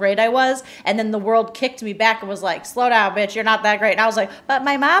of how great I was. And then the world kicked me back and was like, slow down, bitch, you're not that great. And I was like, but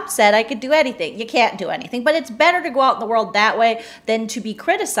my mom said I could do anything. You can't do anything. But it's better to go out in the world that way than to be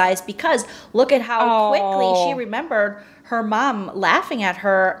criticized, because look at how quickly she remembered her mom laughing at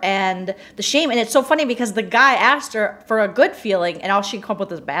her and the shame. And it's so funny because the guy asked her for a good feeling, and all she could come up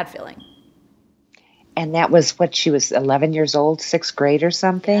with is a bad feeling. And that was what she was 11 years old, 6th grade or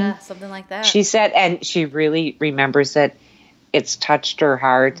something. Yeah, something like that. She said, and she really remembers that it's touched her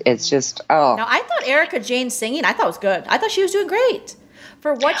heart. It's just, Now, I thought Erika Jayne's singing, I thought was good. I thought she was doing great.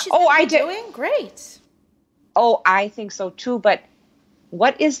 For what she's doing, great. Oh, I think so too. But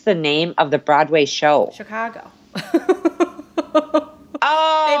what is the name of the Broadway show? Chicago. They've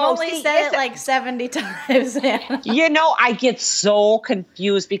only said it like 70 times. You know, I get so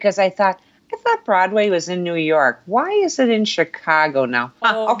confused because I thought Broadway was in New York. Why is it in Chicago now?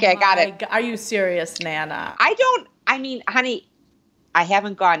 Okay, I got it. God. Are you serious, Nana? Honey, I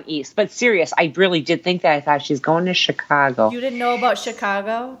haven't gone east, but serious, I really did think that. I thought she's going to Chicago. You didn't know about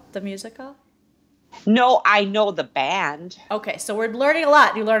Chicago, the musical? No, I know the band. Okay, so we're learning a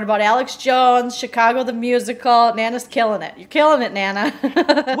lot. You learned about Alex Jones, Chicago the musical. Nana's killing it. You're killing it, Nana.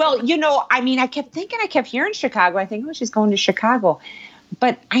 Well, I kept hearing Chicago. I think, she's going to Chicago.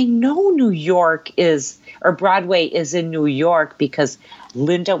 But I know New York or Broadway is in New York because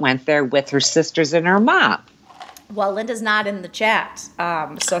Linda went there with her sisters and her mom. Well, Linda's not in the chat,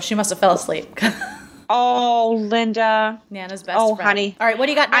 so she must have fell asleep. Oh, Linda. Nana's best friend. Oh, honey. All right, what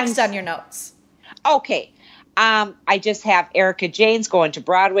do you got next on your notes? Okay. I just have Erica Jane's going to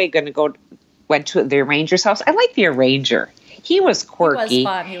Broadway, went to the arranger's house. I like the arranger. He was quirky.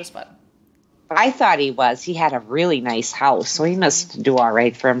 He was fun. I thought he was. He had a really nice house, so he must do all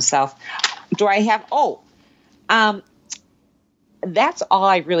right for himself. Do I have, that's all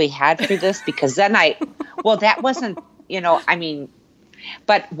I really had for this because then that wasn't,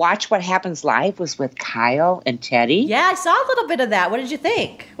 but Watch What Happens Live was with Kyle and Teddy. Yeah, I saw a little bit of that. What did you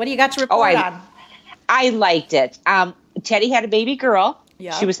think? What do you got to report on? I liked it. Teddy had a baby girl.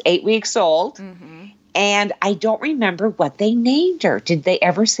 Yeah. She was 8 weeks old. Mm-hmm. And I don't remember what they named her. Did they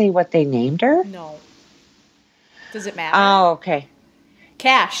ever say what they named her? No. Does it matter? Oh, okay.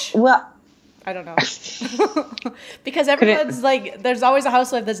 Cash. Well, I don't know. Because everyone's like, there's always a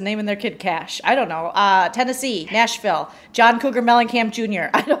housewife that's naming their kid Cash. I don't know. Tennessee, Nashville, John Cougar Mellencamp Jr.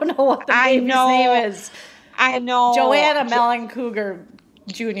 I don't know what the baby's name is. I know. Joanna Mellon Cougar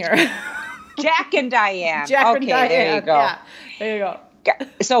Jr. Jack and Diane. Jack and Diane. There you go. Yeah, there you go.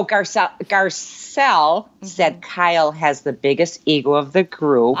 So Garcelle said Kyle has the biggest ego of the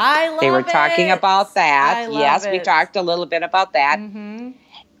group. I love it. They were talking about that. Yes, we talked a little bit about that. Mm-hmm.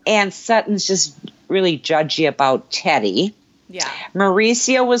 And Sutton's just really judgy about Teddy. Yeah.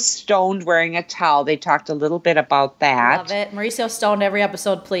 Mauricio was stoned wearing a towel. They talked a little bit about that. Love it. Mauricio stoned every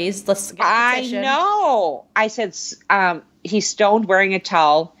episode, please. Let's get a petition. I know. I said he's stoned wearing a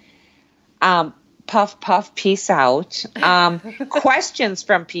towel. Puff, puff, peace out. Questions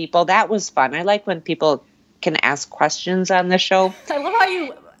from people. That was fun. I like when people can ask questions on the show. I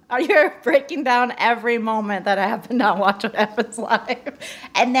love how you're breaking down every moment that happened on Watch What Happens Live.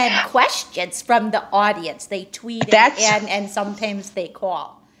 And then questions from the audience. They tweet it and sometimes they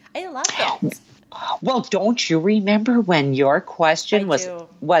call. I love it. Well, don't you remember when your question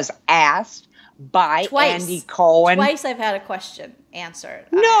was asked by Andy Cohen? Twice I've had a question answered.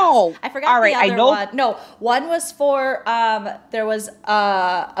 No. I forgot the other one. No, one was for, there was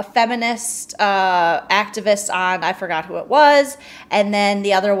a feminist activist on, I forgot who it was. And then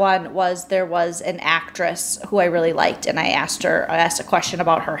the other one was, there was an actress who I really liked. And I asked a question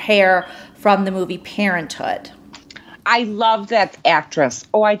about her hair from the movie Parenthood. I love that actress.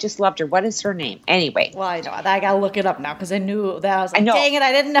 Oh, I just loved her. What is her name? Anyway. Well, I know. I got to look it up now because I knew that. I was like, dang it,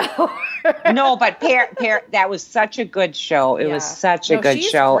 I didn't know. No, but that was such a good show. It was such a good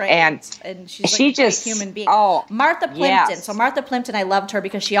show. Great. And she's a great human being. Oh, Martha Plimpton. Yes. So Martha Plimpton, I loved her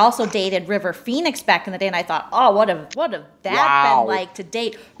because she also dated River Phoenix back in the day. And I thought, oh, what have that been like to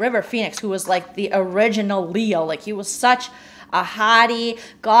date River Phoenix, who was like the original Leo. Like he was such a hottie,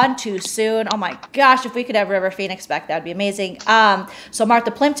 gone too soon. Oh my gosh, if we could have River Phoenix back, that would be amazing. So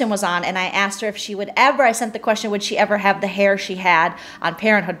Martha Plimpton was on, and I asked her if she would ever, I sent the question, would she ever have the hair she had on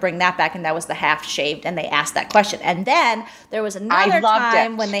Parenthood, bring that back, and that was the half shaved, and they asked that question. And then there was another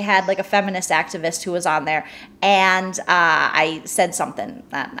time when they had like a feminist activist who was on there, and I said something,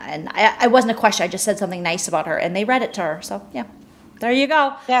 and I wasn't a question, I just said something nice about her, and they read it to her. So yeah, there you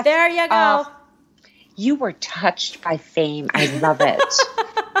go. There you go. You were touched by fame. I love it.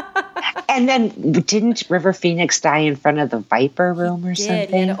 And then didn't River Phoenix die in front of the Viper Room or something?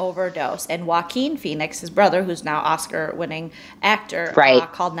 He had an overdose. And Joaquin Phoenix, his brother, who's now Oscar-winning actor,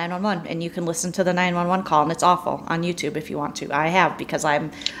 called 911. And you can listen to the 911 call, and it's awful on YouTube if you want to. I have, because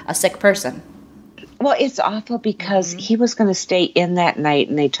I'm a sick person. Well, it's awful because he was going to stay in that night,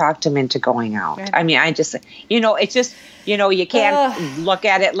 and they talked him into going out. Right. I mean, I just, it's just, you can't look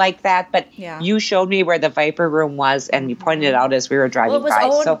at it like that. But you showed me where the Viper Room was, and you pointed it out as we were driving by. Well, it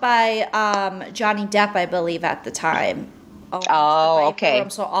was owned by Johnny Depp, I believe, at the time. Oh, okay. Room.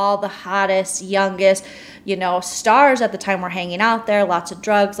 So all the hottest, youngest, stars at the time were hanging out there. Lots of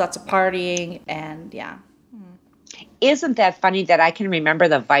drugs, lots of partying, and yeah. Isn't that funny that I can remember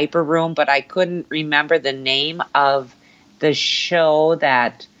the Viper Room, but I couldn't remember the name of the show,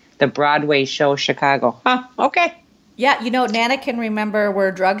 the Broadway show, Chicago. Huh, okay. Yeah, Nana can remember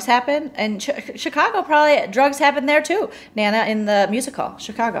where drugs happen, and Chicago probably, drugs happen there too. Nana in the musical,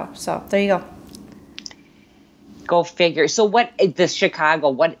 Chicago. So there you go. Go figure. So what is this Chicago?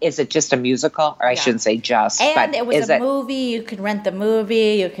 What is it? Just a musical? Or I shouldn't say just. And but it was a movie. You can rent the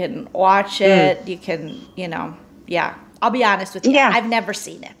movie. You can watch it. You can, Yeah. I'll be honest with you. Yeah. I've never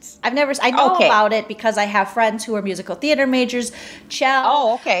seen it. I know about it because I have friends who are musical theater majors.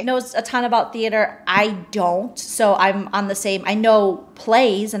 Chell knows a ton about theater. I don't. So I'm on the same. I know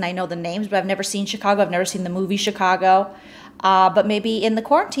plays and I know the names, but I've never seen Chicago. I've never seen the movie Chicago. But maybe in the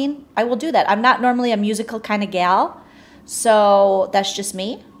quarantine, I will do that. I'm not normally a musical kind of gal, so that's just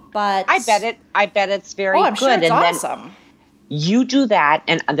me. But I bet it's very good. I'm sure it's awesome. You do that,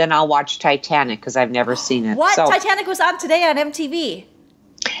 and then I'll watch Titanic because I've never seen it. What? So, Titanic was on today on MTV.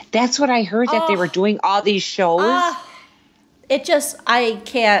 That's what I heard, that they were doing all these shows. I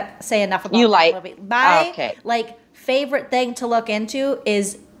can't say enough about that movie. My favorite thing to look into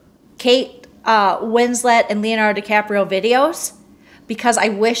is Kate Winslet and Leonardo DiCaprio videos, because I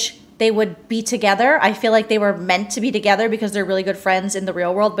wish they would be together. I feel like they were meant to be together because they're really good friends in the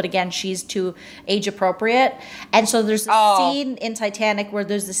real world. But again, she's too age appropriate. And so there's a scene in Titanic where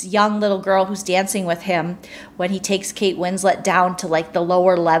there's this young little girl who's dancing with him when he takes Kate Winslet down to like the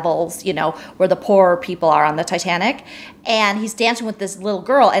lower levels, you know, where the poorer people are on the Titanic. And he's dancing with this little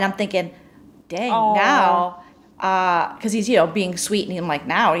girl. And I'm thinking, dang, now... because he's, you know, being sweet, and I'm like,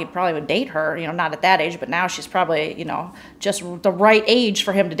 now he probably would date her, you know, not at that age, but now she's probably, you know, just the right age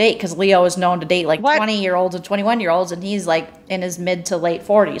for him to date, because Leo is known to date like 20-year-olds and 21-year-olds, and he's like in his mid to late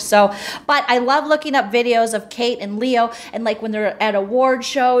 40s. So, but I love looking up videos of Kate and Leo, and like when they're at award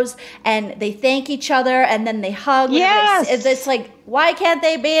shows and they thank each other and then they hug. Yes. It's like, why can't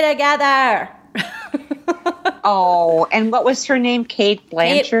they be together? And what was her name? Kate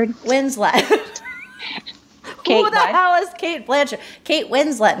Blanchard? Kate Winslet. Who the hell is Kate Blanchard? Kate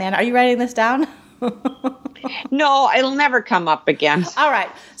Winslet, man. Are you writing this down? No, it'll never come up again. All right.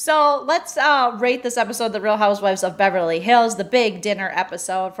 So let's rate this episode, The Real Housewives of Beverly Hills, the big dinner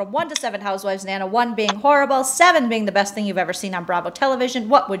episode, from 1 to 7 housewives, Nana. 1 being horrible, 7 being the best thing you've ever seen on Bravo Television.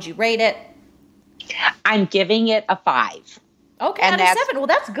 What would you rate it? I'm giving it a 5. Okay, out of 7. Well,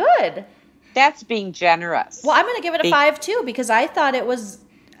 that's good. That's being generous. Well, I'm going to give it a 5 too, because I thought it was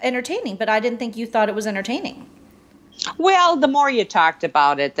entertaining, but I didn't think you thought it was entertaining. Well, the more you talked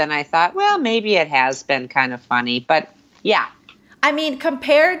about it, then I thought, well, maybe it has been kind of funny, but yeah. I mean,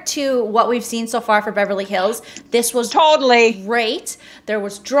 compared to what we've seen so far for Beverly Hills, this was totally great. There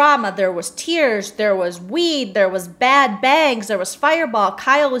was drama, there was tears, there was weed, there was bad bangs, there was fireball.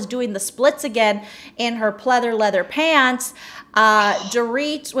 Kyle was doing the splits again in her pleather leather pants.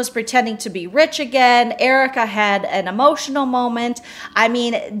 Dorit was pretending to be rich again. Erica had an emotional moment. I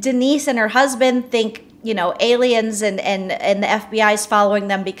mean, Denise and her husband think, you know, aliens and the FBI is following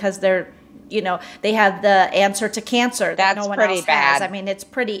them because they're, you know, they have the answer to cancer that no one else has. I mean,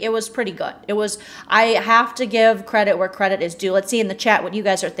 it was pretty good. I have to give credit where credit is due. Let's see in the chat what you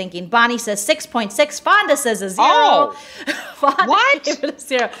guys are thinking. Bonnie says 6.6. Fonda says a 0. Oh, Fonda what? gave it a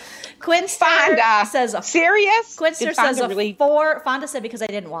 0. Quinster says a serious. Quinster says a 4. Fonda said because I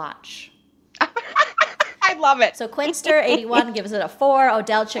didn't watch. I love it. So Quinster 81 gives it a 4.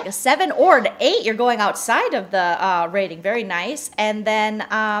 Odell Chick a 7 or an 8. You're going outside of the rating. Very nice. And then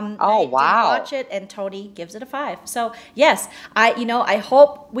wow, watch it, and Tony gives it a 5. So yes, I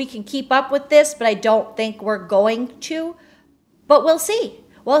hope we can keep up with this, but I don't think we're going to. But we'll see.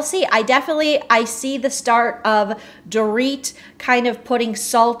 We'll see. I see the start of Dorit kind of putting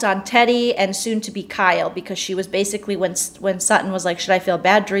salt on Teddy and soon to be Kyle, because she was basically, when Sutton was like, should I feel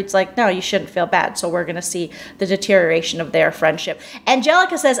bad? Dorit's like, no, you shouldn't feel bad. So we're going to see the deterioration of their friendship.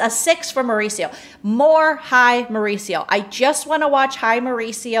 Angelica says a 6 for Mauricio. More high Mauricio. I just want to watch high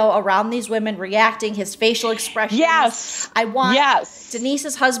Mauricio around these women reacting, his facial expressions. Yes. I want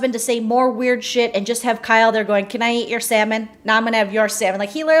Denise's husband to say more weird shit and just have Kyle there going, can I eat your salmon? No, I'm going to have your salmon.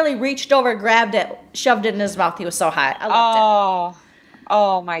 Like, he literally reached over, grabbed it, shoved it in his mouth. He was so high. I loved it.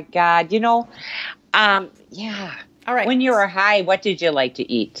 Oh my God. Yeah. All right. When you were high, what did you like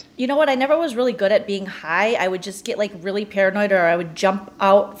to eat? You know what? I never was really good at being high. I would just get like really paranoid, or I would jump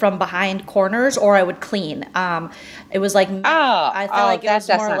out from behind corners, or I would clean. It was like, I felt like it was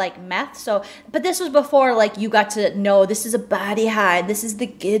more like meth. So, but this was before like you got to know this is a body high, this is the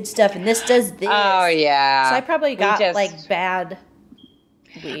good stuff, and this does this. Oh yeah. So I probably got like bad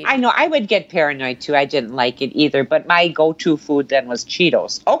weed. I know. I would get paranoid too. I didn't like it either. But my go-to food then was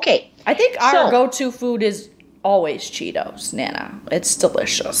Cheetos. Okay. I think our go-to food is always Cheetos, Nana. It's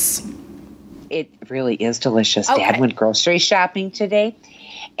delicious. It really is delicious. Okay. Dad went grocery shopping today,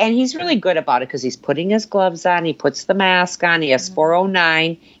 and he's really good about it because he's putting his gloves on. He puts the mask on. He has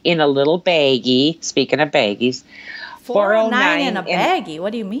 409 in a little baggie. Speaking of baggies. 409 in a baggie?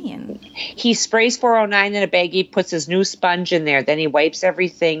 What do you mean? He sprays 409 in a baggie, puts his new sponge in there. Then he wipes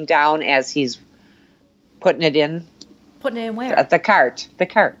everything down as he's putting it in. Putting it in where? The cart.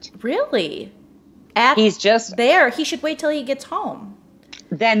 Really? He's just there. He should wait till he gets home.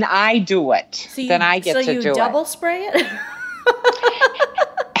 Then I do it. Then I get to do it. So you double spray it?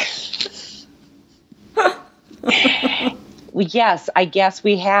 Yes, I guess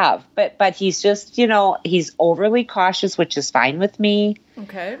we have. But he's just, he's overly cautious, which is fine with me.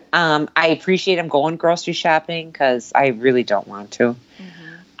 Okay. I appreciate him going grocery shopping because I really don't want to.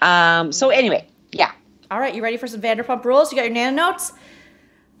 Mm-hmm. So anyway, yeah. All right, you ready for some Vanderpump Rules? You got your Nana notes?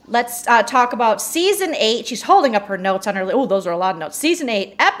 Let's talk about Season 8. She's holding up her notes on her... Oh, those are a lot of notes. Season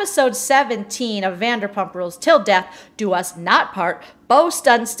 8, Episode 17 of Vanderpump Rules, Till Death Do Us Not Part. Beau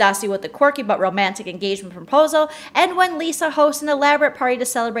stuns Stassi with a quirky but romantic engagement proposal. And when Lisa hosts an elaborate party to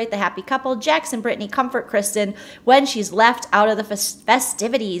celebrate the happy couple, Jax and Brittany comfort Kristen when she's left out of the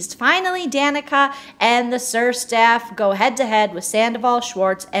festivities. Finally, Danica and the SUR staff go head-to-head with Sandoval,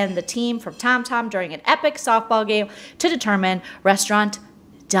 Schwartz, and the team from Tom Tom during an epic softball game to determine restaurant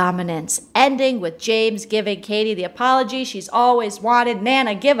dominance, ending with James giving Katie the apology she's always wanted.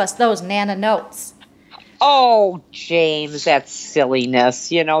 Nana, give us those Nana notes. Oh, James, that's silliness.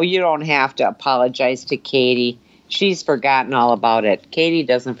 You don't have to apologize to Katie. She's forgotten all about it. Katie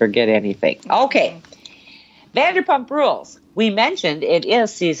doesn't forget anything. Okay. Vanderpump Rules. We mentioned it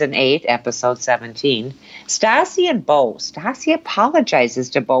is Season 8, Episode 17. Stassi and Beau. Stassi apologizes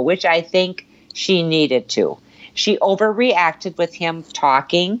to Beau, which I think she needed to. She overreacted with him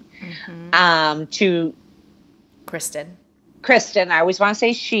talking to Kristen. I always want to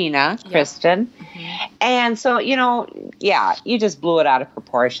say Sheena, Kristen. Mm-hmm. And so, you just blew it out of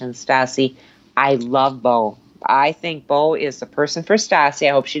proportion, Stassi. I love Beau. I think Beau is the person for Stassi.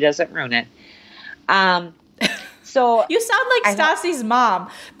 I hope she doesn't ruin it. So you sound like Stassi's mom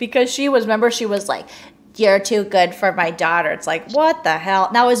because she was like, you're too good for my daughter. It's like, what the hell?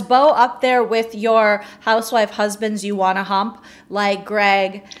 Now, is Beau up there with your housewife husbands you want to hump, like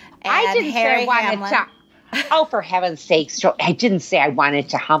Greg and I didn't Harry say I wanted Hamlin? Oh, for heaven's sakes. I didn't say I wanted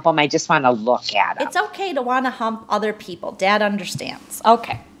to hump them. I just want to look at them. It's okay to want to hump other people. Dad understands.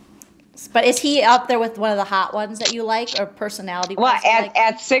 Okay. But is he up there with one of the hot ones that you like or personality ones? Well,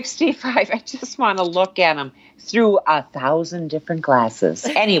 at 65, I just want to look at him through 1,000 different glasses.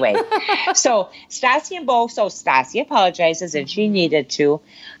 Anyway, so Stassi and Beau, so Stassi apologizes and she needed to.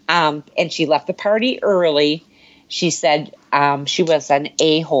 And she left the party early. She said she was an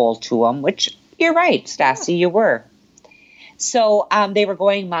a-hole to him, which you're right, Stassi, you were. So they were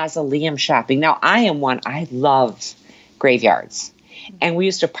going mausoleum shopping. Now, I love graveyards. And we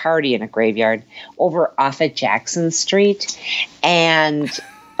used to party in a graveyard over off at Jackson Street. And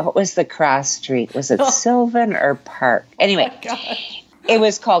what was the cross street? Was it Sylvan or Park? Anyway, it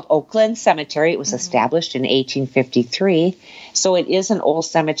was called Oakland Cemetery. It was established in 1853. So it is an old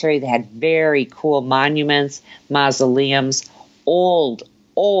cemetery that had very cool monuments, mausoleums, old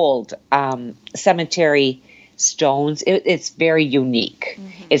cemetery stones. It's very unique.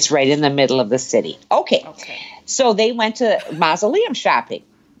 Mm-hmm. It's right in the middle of the city. Okay. So they went to mausoleum shopping.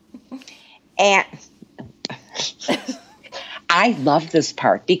 And I love this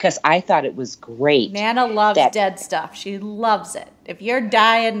part because I thought it was great. Nana loves dead stuff. She loves it. If you're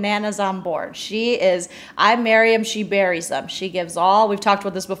dying, Nana's on board. I marry him, she buries them. She gives we've talked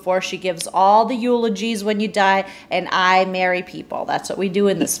about this before, she gives all the eulogies when you die, and I marry people. That's what we do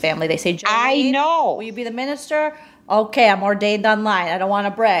in this family. They say, I know. Will you be the minister? Okay, I'm ordained online. I don't want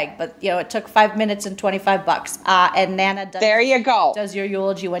to brag, but it took 5 minutes and $25. And Nana does your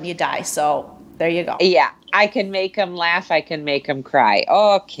eulogy when you die. So there you go. Yeah, I can make them laugh. I can make them cry.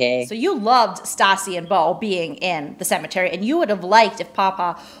 Okay. So you loved Stassi and Beau being in the cemetery, and you would have liked if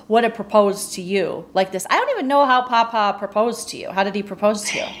Papa would have proposed to you like this. I don't even know how Papa proposed to you. How did he propose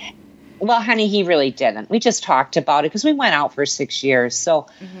to you? Well, honey, he really didn't. We just talked about it because we went out for 6 years. So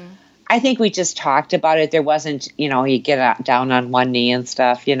I think we just talked about it. There wasn't, you get down on one knee and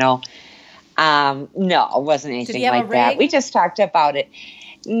stuff, No, it wasn't anything like that. We just talked about it.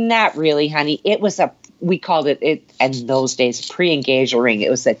 Not really, honey. It was we called it in those days, pre-engaged ring. It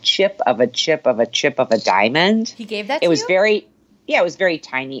was a chip of a chip of a chip of a diamond. He gave that to you? It was very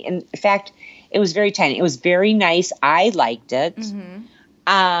tiny. In fact, it was very tiny. It was very nice. I liked it.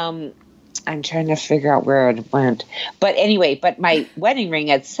 Mm-hmm. I'm trying to figure out where it went. But anyway, my wedding ring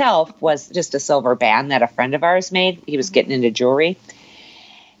itself was just a silver band that a friend of ours made. He was getting into jewelry.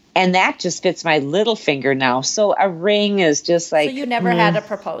 And that just fits my little finger now. So a ring is just like... So you never had a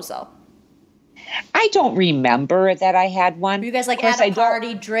proposal? I don't remember that I had one. You guys at a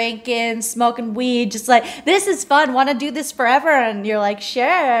party, drinking, smoking weed, just like, this is fun, want to do this forever? And you're like,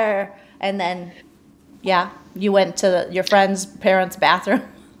 sure. And then, you went to your friend's parents' bathroom.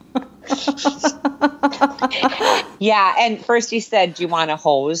 Yeah, and first he said, "Do you want a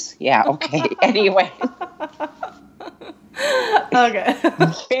hose?" Yeah, okay. Anyway. Okay.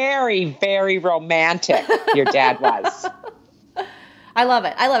 Very, very romantic, your dad was. I love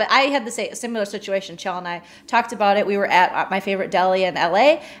it. I love it. I had the similar situation. Chell and I talked about it. We were at my favorite deli in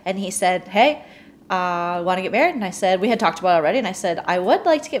LA, and he said, "Hey, want to get married?" And I said, we had talked about it already, and I said, I would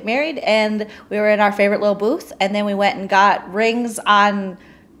like to get married. And we were in our favorite little booth, and then we went and got rings on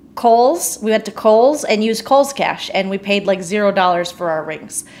Kohl's. We went to Kohl's and used Kohl's cash, and we paid like $0 for our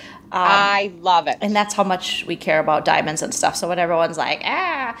rings. I love it. And that's how much we care about diamonds and stuff. So when everyone's like,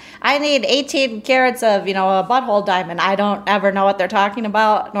 I need 18 carats of, a butthole diamond, I don't ever know what they're talking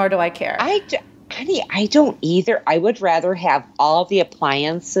about, nor do I care. Honey, I don't either. I would rather have all the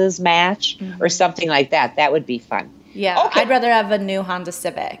appliances match or something like that. That would be fun. Yeah, okay. I'd rather have a new Honda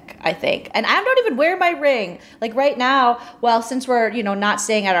Civic, I think. And I don't even wear my ring. Like right now, well, since we're, not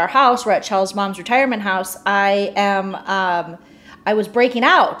staying at our house, we're at Chell's mom's retirement house, I was breaking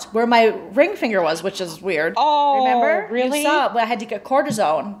out where my ring finger was, which is weird. Oh, remember? Really? You saw it. I had to get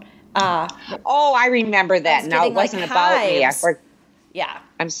cortisone. I remember that. No, it wasn't about me. Yeah.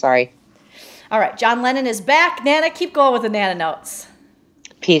 I'm sorry. All right. John Lennon is back. Nana, keep going with the Nana notes.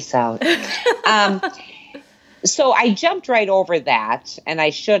 Peace out. So I jumped right over that, and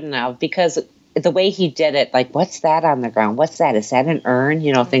I shouldn't have, because the way he did it, like, what's that on the ground? What's that? Is that an urn?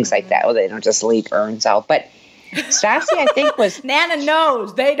 Things like that. Well, they don't just leave urns out. But Stassi, I think, was... Nana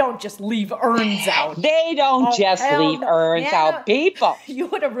knows they don't just leave urns out. They don't just leave urns out, people. You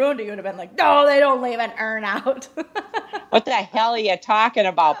would have ruined it. You would have been like, no, they don't leave an urn out. What the hell are you talking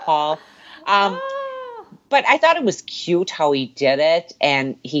about, Paul? But I thought it was cute how he did it,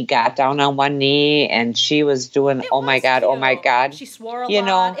 and he got down on one knee, and she was doing, oh my God. She swore a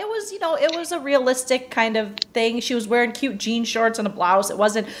lot. It was a realistic kind of thing. She was wearing cute jean shorts and a blouse. It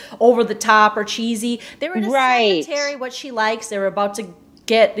wasn't over the top or cheesy. They were in a cemetery, what she likes. They were about to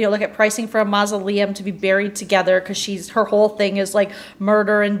look at pricing for a mausoleum to be buried together, because her whole thing is like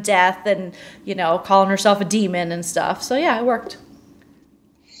murder and death and, calling herself a demon and stuff. So yeah, it worked.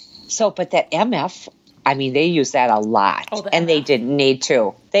 So, but that MF, they use that a lot, and they didn't need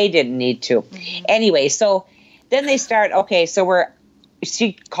to. Mm-hmm. Anyway, so then they start,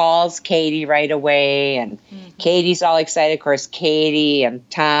 she calls Katie right away, and Katie's all excited. Of course, Katie and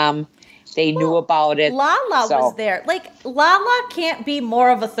Tom, they knew about it. Lala was there. Like, Lala can't be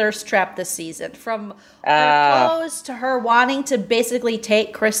more of a thirst trap this season. From her clothes to her wanting to basically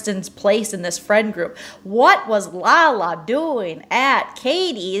take Kristen's place in this friend group. What was Lala doing at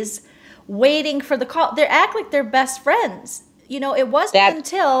Katie's waiting for the call? They act like they're best friends. It wasn't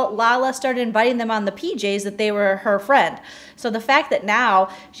until Lala started inviting them on the PJs that they were her friend. So the fact that now,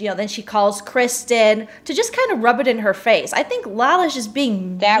 then she calls Kristen to just kind of rub it in her face. I think Lala's just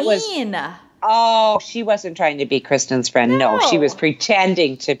being mean. She wasn't trying to be Kristen's friend. No, she was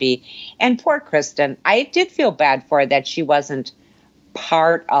pretending to be. And poor Kristen, I did feel bad for her that she wasn't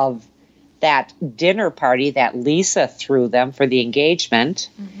part of that dinner party that Lisa threw them for the engagement.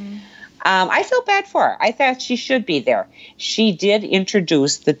 Mm-hmm. I feel bad for her. I thought she should be there. She did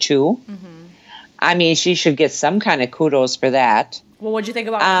introduce the two. Mm-hmm. She should get some kind of kudos for that. Well, what'd you think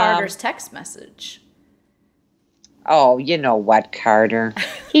about Carter's text message? Oh, you know what, Carter?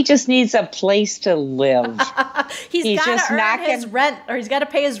 He just needs a place to live. he's got to earn his rent, or he's got to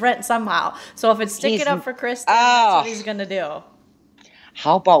pay his rent somehow. So if it's stick it up for Kristen, that's what he's going to do.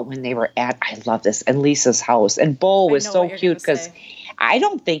 How about when they were at, I love this, and Lisa's house, and Bo was so cute because I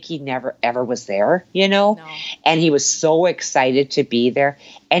don't think he never ever was there, No. And he was so excited to be there.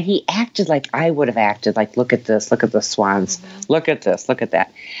 And he acted like I would have acted, like, look at this, look at the swans, look at this, look at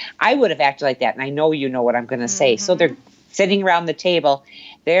that. I would have acted like that. And I know you know what I'm going to say. So they're sitting around the table.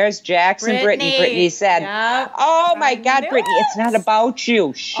 There's Jax and Brittany. Brittany said, oh my God, Brittany, it's not about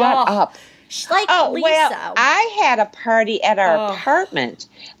you. Shut up. Like Lisa. Well, I had a party at our apartment.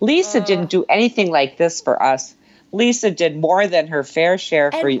 Lisa didn't do anything like this for us. Lisa did more than her fair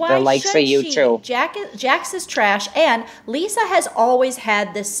share for the likes of you two. Jax is trash, and Lisa has always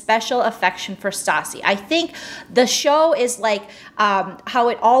had this special affection for Stassi. I think the show is like how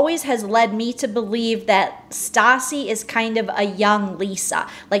it always has led me to believe that Stassi is kind of a young Lisa.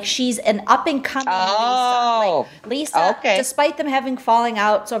 Like, she's an up-and-coming Lisa. Like, Lisa, despite them having falling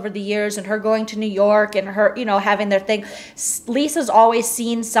outs over the years and her going to New York and her, having their thing, Lisa's always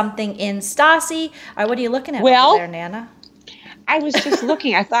seen something in Stassi. What are you looking at over there, Nana? I was just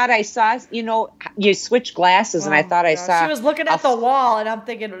looking. I thought I saw, you switch glasses, and I thought I saw. She was looking at the wall, and I'm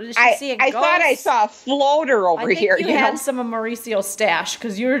thinking, is she seeing ghosts? I thought I saw a floater over here. You had some of Mauricio's stash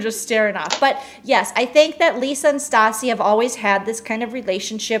because you were just staring off. But yes, I think that Lisa and Stassi have always had this kind of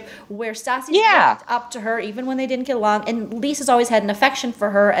relationship where Stassi's looked up to her even when they didn't get along, and Lisa's always had an affection for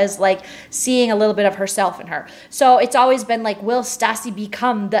her as like seeing a little bit of herself in her. So it's always been like, will Stassi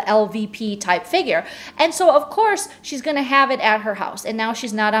become the LVP type figure? And so of course she's going to have it at her house, and now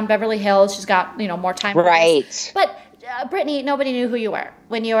she's not on Beverly Hills. She's got more time. Right. But Brittany, nobody knew who you were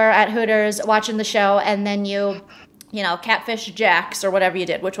when you were at Hooters watching the show, and then you catfish Jax or whatever you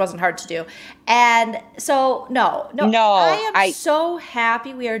did, which wasn't hard to do. And so no, I am so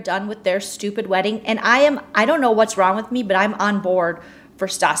happy we are done with their stupid wedding, and I don't know what's wrong with me, but I'm on board for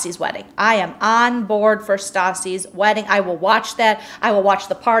Stassi's wedding. I am on board for Stassi's wedding. I will watch that. I will watch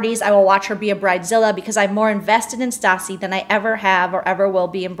the parties. I will watch her be a bridezilla because I'm more invested in Stassi than I ever have or ever will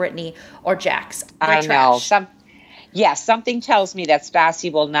be in Brittany or Jax. I know. Something tells me that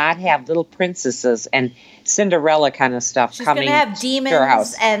Stassi will not have little princesses and Cinderella kind of stuff coming to her house. She's going to have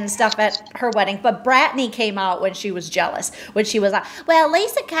demons and stuff at her wedding. But Brittany came out when she was jealous. When she was like, well,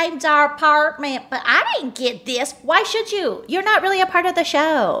 Lisa came to our apartment, but I didn't get this. Why should you? You're not really a part of the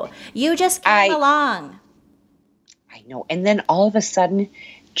show. You just came along. I know. And then all of a sudden,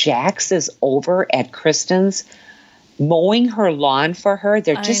 Jax is over at Kristen's mowing her lawn for her.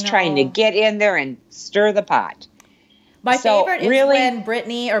 They're just trying to get in there and stir the pot. My favorite is when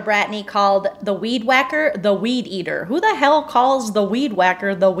Brittany or Bratney called the weed whacker the weed eater. Who the hell calls the weed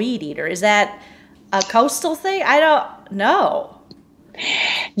whacker the weed eater? Is that a coastal thing? I don't know.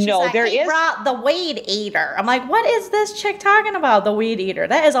 There is. He brought the weed eater. I'm like, what is this chick talking about? The weed eater?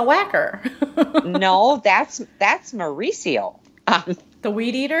 That is a whacker. No, that's Mauricio. The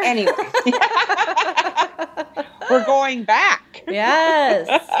weed eater. Anyway, we're going back. Yes.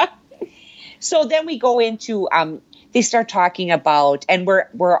 So then we go into they start talking about, and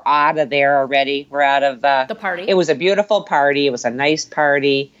we're out of there already. We're out of the party. It was a beautiful party. It was a nice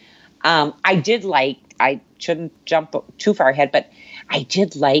party. I shouldn't jump too far ahead, but I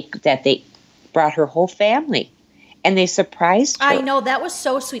did like that they brought her whole family. And they surprised her. I know, that was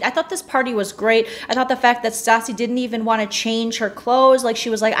so sweet. I thought this party was great. I thought the fact that Stassi didn't even want to change her clothes. Like, she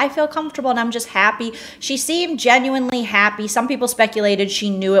was like, I feel comfortable and I'm just happy. She seemed genuinely happy. Some people speculated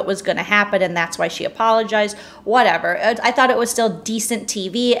she knew it was going to happen and that's why she apologized. Whatever. I thought it was still decent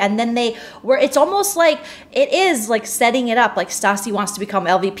TV. And then it's almost like, it is like setting it up. Like, Stassi wants to become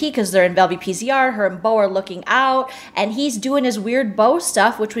LVP because they're in LVP's yard. Her and Beau are looking out. And he's doing his weird Beau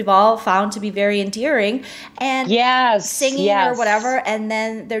stuff, which we've all found to be very endearing. And singing or whatever, and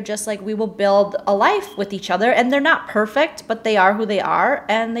then they're just like, we will build a life with each other, and they're not perfect, but they are who they are,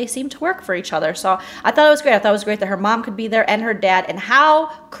 and they seem to work for each other. So I thought it was great. I thought it was great that her mom could be there and her dad, and how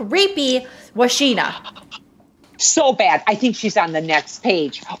creepy was Scheana? So bad. I think she's on the next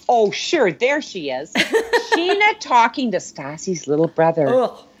page. Oh, sure, there she is. Scheana talking to Stassi's little brother.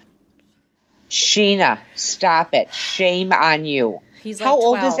 Ugh. Scheana, stop it. Shame on you. He's like How 12,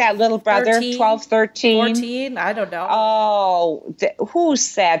 old is that little brother? 13, 12, 13? 14? I don't know. Oh, who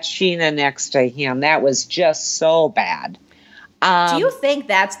sat Scheana next to him? That was just so bad. Do you think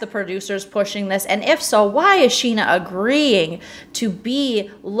that's the producers pushing this? And if so, why is Scheana agreeing to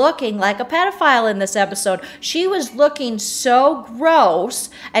be looking like a pedophile in this episode? She was looking so gross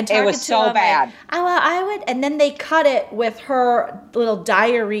and talking it was to so him bad. Like, oh, well, I would. And then they cut it with her little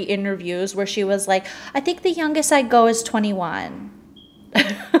diary interviews where she was like, I think the youngest I go is 21.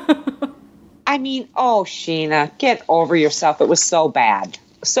 I mean, oh, Scheana, get over yourself. It was so bad.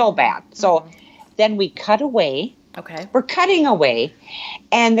 So bad. So then we cut away. Okay. We're cutting away,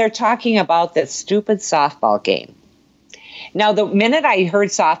 and they're talking about that stupid softball game. Now, the minute I heard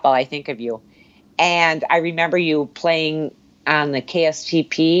softball, I think of you. And I remember you playing on the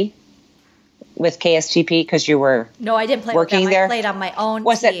KSTP, with KSTP, because you were No, I didn't play working with them. there. I played on my own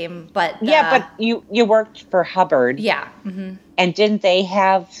team. But yeah, but you worked for Hubbard. Yeah. Mm-hmm. And didn't they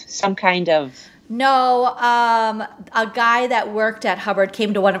have some kind of... No, a guy that worked at Hubbard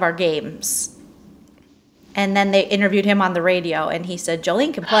came to one of our games. And then they interviewed him on the radio, and he said,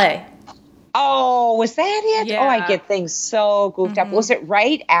 Jolene can play. Oh, was that it? Yeah. Oh, I get things so goofed up. Was it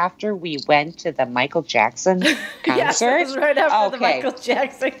right after we went to the Michael Jackson concert? Yes, it was right after the Michael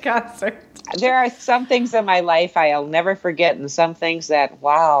Jackson concert. There are some things in my life I'll never forget, and some things that,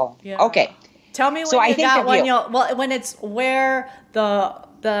 wow. Yeah. Okay. Tell me when when it's where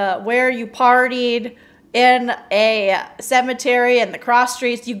where you partied in a cemetery and the cross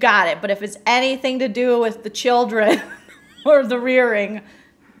streets, you got it. But if it's anything to do with the children or the rearing,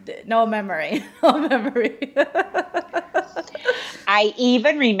 No memory. No memory. I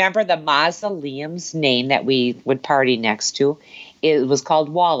even remember the mausoleum's name that we would party next to. It was called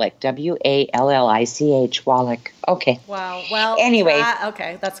Wallach, Wallich, Wallach. Okay. Wow. Well, anyway.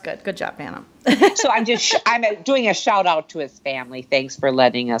 Okay, that's good. Good job, Nana. So I'm doing a shout out to his family. Thanks for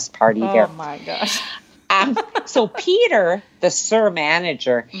letting us party there. Oh my gosh. So Peter, the Sir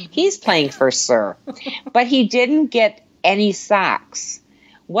manager, he's playing for Sir, but he didn't get any socks.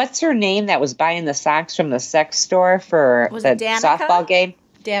 What's her name that was buying the socks from the sex store for the softball game?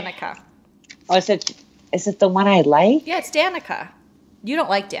 Danica. Oh, is it the one I like? Yeah, it's Danica. You don't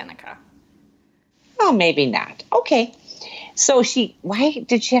like Danica. Oh, maybe not. Okay. So why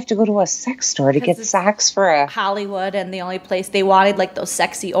did she have to go to a sex store to get socks for a Hollywood? And the only place they wanted like those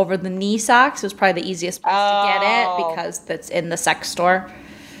sexy over the knee socks was probably the easiest place to get it because that's in the sex store.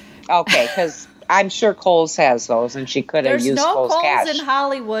 Okay, because I'm sure Kohl's has those, and she could have used Kohl's cash. There's no Kohl's in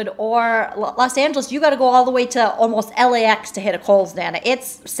Hollywood or Los Angeles. You got to go all the way to almost LAX to hit a Kohl's, Nana.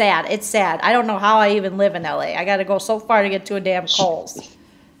 It's sad. It's sad. I don't know how I even live in LA. I got to go so far to get to a damn Kohl's.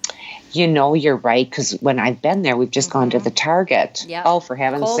 You know, you're right, because when I've been there, we've just gone to the Target. Yep. Oh, for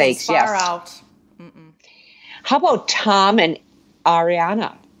heaven's Kohl's sakes, is far out. How about Tom and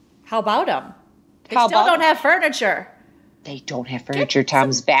Ariana? How about them? They still don't have furniture. They don't have furniture.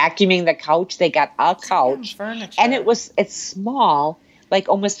 Tom's vacuuming the couch. They got a couch. Furniture. And it's small, like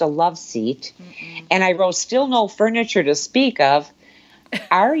almost a love seat. And I wrote, still no furniture to speak of.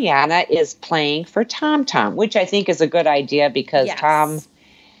 Ariana is playing for Tom, which I think is a good idea because Tom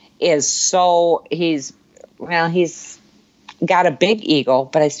is he's got a big ego,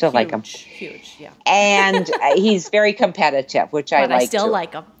 but I still like him. Huge, yeah. And he's very competitive, which I like. But I still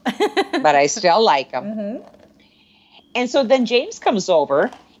like him. But I still like him. Mm-hmm. And so then James comes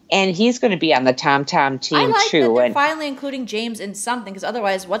over, and he's going to be on the Tom team too. I like that they're finally including James in something, because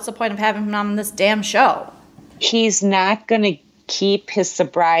otherwise, what's the point of having him on this damn show? He's not going to keep his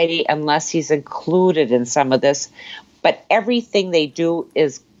sobriety unless he's included in some of this. But everything they do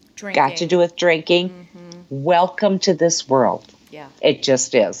is got to do with drinking. Mm-hmm. Welcome to this world. Yeah. It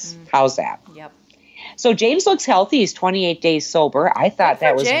just is. Mm-hmm. How's that? Yep. So James looks healthy. He's 28 days sober. I thought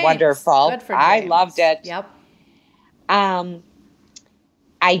that was wonderful. Good for James. I loved it. Yep.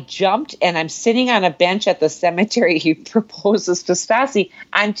 I jumped, and I'm sitting on a bench at the cemetery. He proposes to Stassi.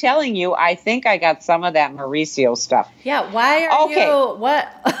 I'm telling you, I think I got some of that Mauricio stuff. Yeah, why are you... What?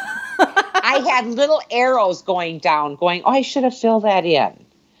 I had little arrows going down, I should have filled that in.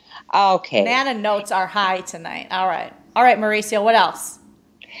 Okay. Nana notes are high tonight. All right, Mauricio, what else?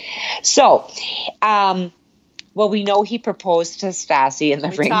 So, we know he proposed to Stassi, and the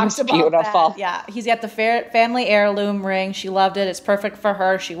ring was beautiful. That. Yeah, he's got the family heirloom ring. She loved it. It's perfect for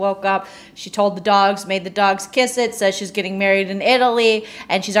her. She woke up. She told the dogs, made the dogs kiss it, says she's getting married in Italy,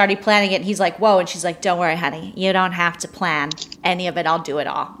 and she's already planning it. And he's like, whoa. And she's like, don't worry, honey. You don't have to plan any of it. I'll do it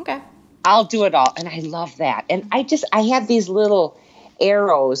all. Okay. I'll do it all. And I love that. And I had these little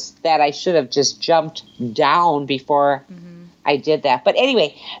arrows that I should have just jumped down before I did that. But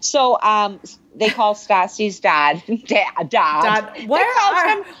anyway, so they call Stassi's dad. Why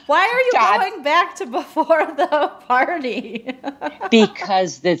are you going back to before the party?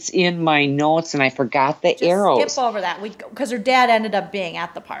 Because that's in my notes, and I forgot the arrows. Skip over that because her dad ended up being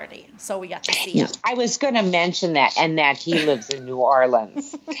at the party, so we got to see him. I was going to mention that, and that he lives in New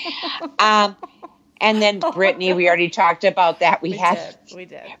Orleans. And then Brittany, we already talked about that. We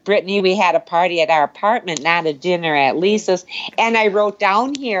did. Brittany, we had a party at our apartment, not a dinner at Lisa's. And I wrote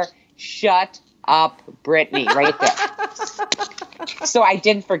down here, shut up, Brittany, right there. So I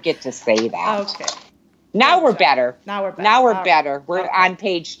didn't forget to say that. Okay. Now we're better. Now we're better. We're on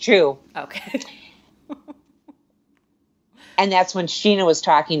page 2. Okay. And that's when Sheena was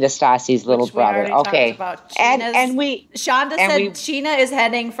talking to Stassi's little brother. Okay. And Shonda said Sheena is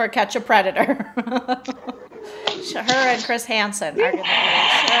heading for Catch a Predator. Her and Chris Hansen are going to be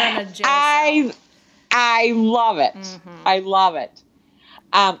sharing a jail cell. I love it. Mm-hmm. I love it.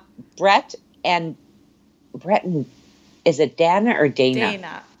 Brett and is it Dana or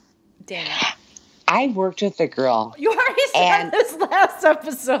Dana? Dana. I worked with a girl. You already said this last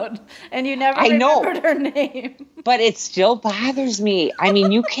episode, and you never remembered her name. But it still bothers me. I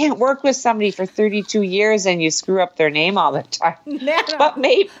mean, you can't work with somebody for 32 years and you screw up their name all the time. Nana.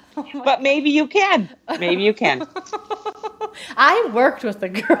 But maybe you can. Maybe you can. I worked with a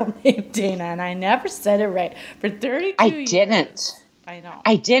girl named Dana, and I never said it right for 32 years. I didn't. I know.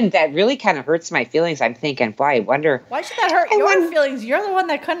 I didn't. That really kind of hurts my feelings. I'm thinking, boy, I wonder. Why should that hurt your feelings? You're the one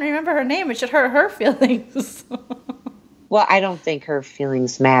that couldn't remember her name. It should hurt her feelings. Well, I don't think her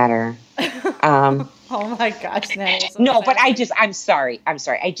feelings matter. Oh my gosh, Nana. So no, but I'm sorry.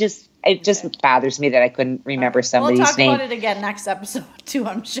 It just bothers me that I couldn't remember somebody's name. We'll talk about it again next episode too,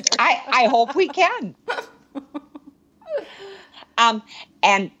 I'm sure. I hope we can.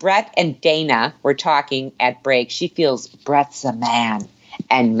 And Brett and Dana were talking at break. She feels Brett's a man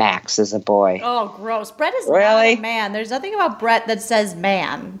and Max is a boy. Oh, gross. Brett is really? Not a man. There's nothing about Brett that says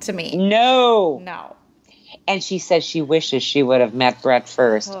man to me. No. And she says she wishes she would have met Brett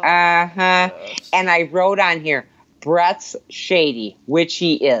first. Oh, and I wrote on here, Brett's shady, which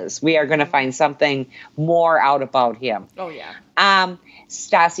he is. We are going to find something more out about him. Oh, yeah.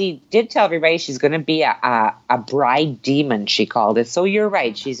 Stassi did tell everybody she's going to be a bride demon, she called it. So you're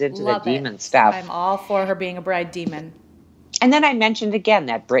right. She's into the demon stuff. I'm all for her being a bride demon. And then I mentioned again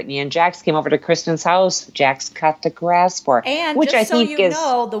that Brittany and Jax came over to Kristen's house. Jax cut the grass for her. And which just I so think you is,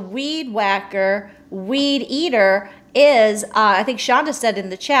 know, the weed whacker, weed eater is, I think Shonda said in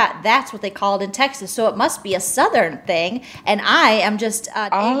the chat, that's what they call it in Texas. So it must be a Southern thing. And I am just an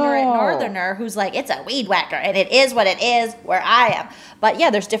ignorant Northerner who's like, it's a weed whacker. And it is what it is where I am. But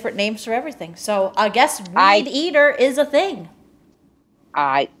yeah, there's different names for everything. So I guess weed eater is a thing.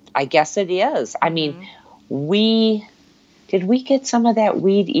 I guess it is. I mean, Did we get some of that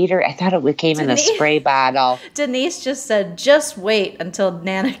weed eater? I thought it came in a spray bottle. Denise just said, just wait until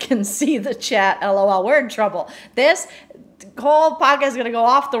Nana can see the chat. LOL, we're in trouble. This whole podcast is going to go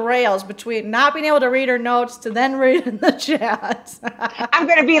off the rails between not being able to read her notes to then read in the chat. I'm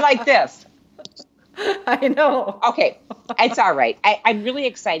going to be like this. I know. Okay, it's all right. I'm really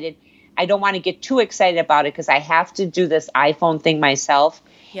excited. I don't want to get too excited about it because I have to do this iPhone thing myself.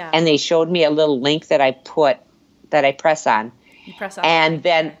 Yeah. And they showed me a little link that I press on. You press on. And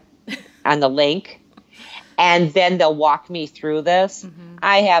then on the link. And then they'll walk me through this. Mm-hmm.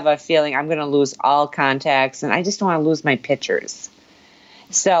 I have a feeling I'm going to lose all contacts, and I just don't want to lose my pictures.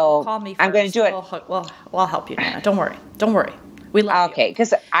 So call me first. I'm going to do it. We'll help you, Nana. Don't worry. We love you. Okay,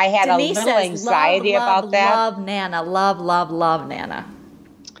 because I had Denise a little anxiety about that. Love Nana. Love Nana.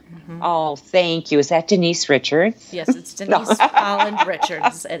 Mm-hmm. Oh, thank you. Is that Denise Richards? Yes, it's Denise Holland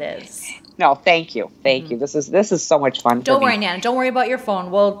Richards. It is. No, thank you. Thank you. This is so much fun. Don't worry, Nana. Don't worry about your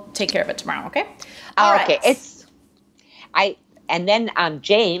phone. We'll take care of it tomorrow, okay? All okay. Right. And then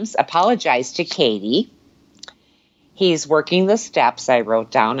James apologized to Katie. He's working the steps I wrote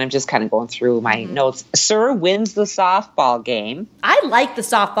down. I'm just kind of going through my notes. Sir wins the softball game. I like the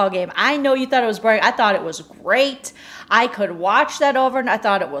softball game. I know you thought it was boring. I thought it was great. I could watch that over, and I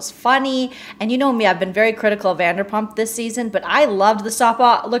thought it was funny. And you know me, I've been very critical of Vanderpump this season, but I loved the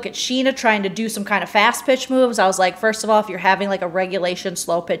softball. Look at Sheena trying to do some kind of fast pitch moves. I was like, first of all, if you're having like a regulation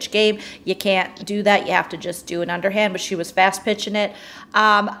slow pitch game, you can't do that. You have to just do an underhand, but she was fast pitching it.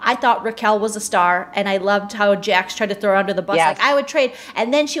 I thought Raquel was a star, and I loved how Jax tried to throw her under the bus. Yes. Like, I would trade.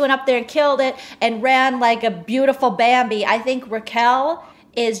 And then she went up there and killed it and ran like a beautiful Bambi. I think Raquel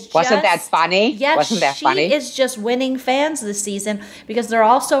wasn't that funny? Yes, wasn't that funny? She is just winning fans this season because they're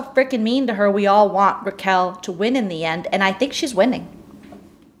all so freaking mean to her. We all want Raquel to win in the end, and I think she's winning.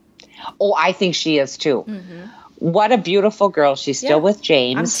 Oh, I think she is too. Mm-hmm. What a beautiful girl. She's still with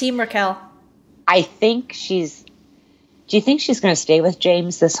James. I'm Team Raquel. I think do you think she's going to stay with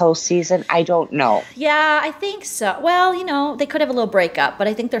James this whole season? I don't know. Yeah, I think so. Well, they could have a little breakup, but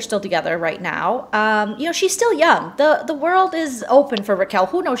I think they're still together right now. She's still young. The world is open for Raquel.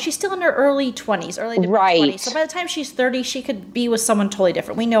 Who knows? She's still in her early 20s, early to mid-20s. So by the time she's 30, she could be with someone totally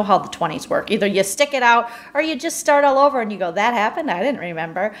different. We know how the 20s work. Either you stick it out or you just start all over and you go, that happened? I didn't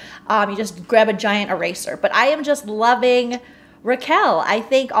remember. You just grab a giant eraser. But I am just loving Raquel. I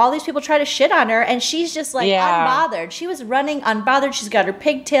think all these people try to shit on her, and she's just like unbothered. She was running unbothered. She's got her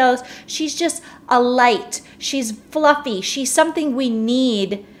pigtails. She's just a light. She's fluffy. She's something we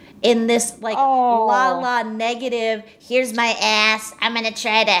need in this la negative, here's my ass, I'm gonna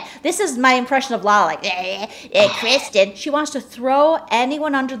try to, this is my impression of Lala, Kristen. She wants to throw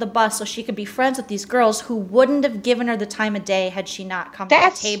anyone under the bus so she could be friends with these girls who wouldn't have given her the time of day had she not come to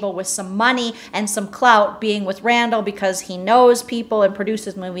the table with some money and some clout, being with Randall because he knows people and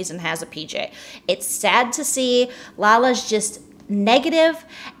produces movies and has a PJ. It's sad to see. Lala's just negative,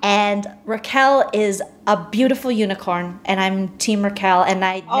 and Raquel is a beautiful unicorn, and I'm Team Raquel, and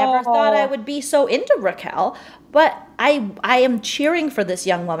I never thought I would be so into Raquel, but I am cheering for this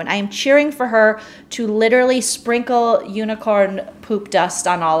young woman. I am cheering for her to literally sprinkle unicorn poop dust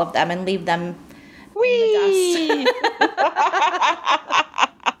on all of them and leave them in the dust.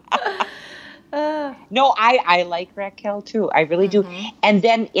 No, I like Raquel too. I really do. And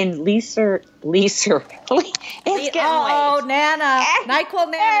then in Lisa, it's getting late. Nana,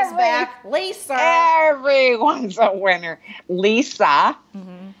 NyQuil Nana's back. Lisa, everyone's a winner. Lisa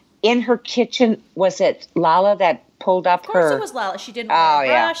in her kitchen, was it Lala that pulled up her? Of course it was Lala. She didn't wear a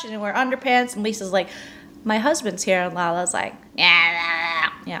bra, she didn't wear underpants, and Lisa's like, my husband's here, and Lala's like,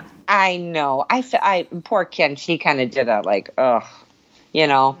 yeah. I know. I poor Ken, she kind of did a like, ugh, you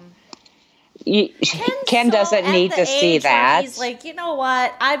know. Ken doesn't need to see that. He's like, you know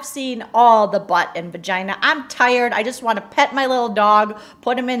what? I've seen all the butt and vagina. I'm tired. I just want to pet my little dog,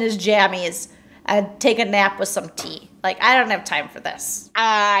 put him in his jammies, and take a nap with some tea. Like, I don't have time for this.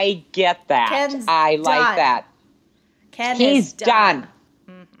 I get that. Ken's I like done. that. He's done.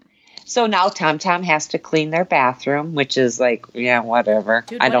 Mm-hmm. So now Tom has to clean their bathroom, which is like, yeah, whatever.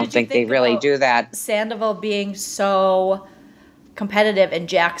 Dude, I don't think they really do that. Sandoval being so competitive and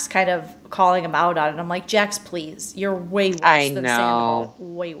Jax kind of calling him out on it. I'm like, Jax, please. You're way worse than Sandoval.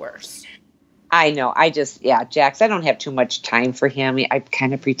 Way worse. I know. Jax, I don't have too much time for him. I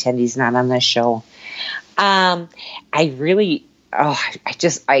kind of pretend he's not on the show. I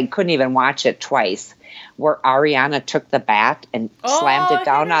couldn't even watch it twice, where Ariana took the bat and slammed it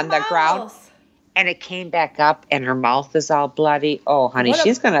down on the ground, and it came back up, and her mouth is all bloody. Oh, honey,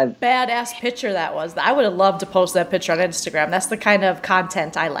 she's gonna badass picture that was. I would have loved to post that picture on Instagram. That's the kind of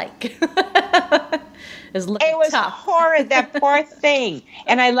content I like. It was tough. Horrid, that poor thing.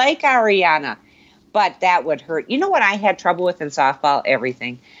 And I like Ariana, but that would hurt. You know what I had trouble with in softball?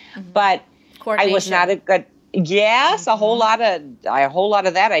 Everything, but I was not a good. Yes, a whole lot of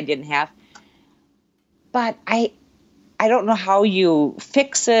that I didn't have. But I don't know how you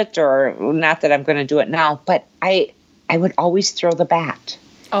fix it, or not that I'm going to do it now, but I would always throw the bat.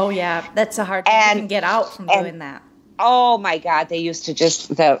 Oh yeah, that's a hard thing. You can get out from doing that. Oh my God,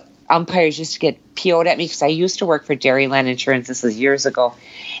 the umpires used to get PO'd at me because I used to work for Dairyland Insurance. This was years ago,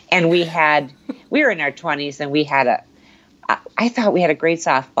 and we were in our 20s, and I thought we had a great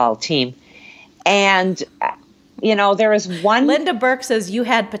softball team, and there was one. Linda Burke says you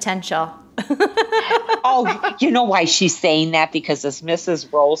had potential. Oh, you know why she's saying that? Because this Mrs.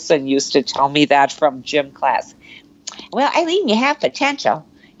 Rolson used to tell me that from gym class. Well, Eileen, you have potential.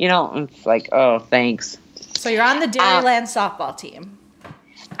 It's like, oh, thanks. So you're on the Dairyland softball team.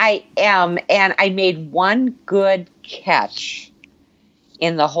 I am, and I made one good catch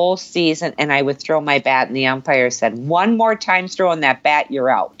in the whole season, and I would throw my bat, and the umpire said, one more time throwing that bat, you're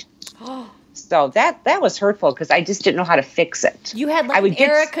out. So that was hurtful because I just didn't know how to fix it. You had an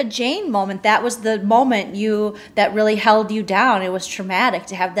Erica Jane moment. That was the moment that really held you down. It was traumatic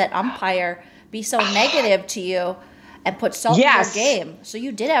to have that umpire be so negative to you and put salt in your game. So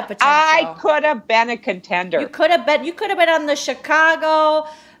you did have potential. I could have been a contender. You could have been on the Chicago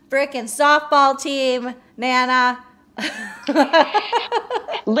frickin' softball team, Nana.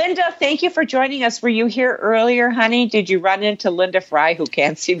 Linda, thank you for joining us. Were you here earlier, honey? Did you run into Linda Fry, who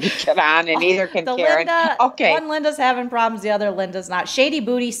can't seem to get on, and neither can Karen? Okay. One Linda's having problems, the other Linda's not. Shady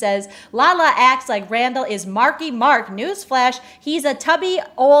Booty says, Lala acts like Randall is Marky Mark. Newsflash, he's a tubby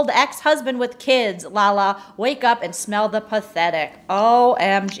old ex-husband with kids. Lala, wake up and smell the pathetic.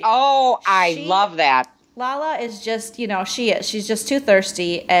 OMG. Oh, I love that. Lala is just, she's just too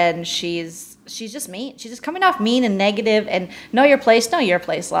thirsty, and she's just mean. She's just coming off mean and negative, and know your place,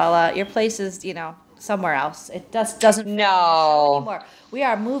 Lala. Your place is, somewhere else. It just doesn't fit anymore. We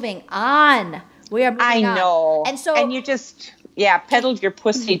are moving on. I know. And you just, peddled your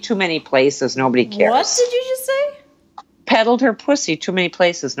pussy too many places. Nobody cares. What did you just say? Peddled her pussy too many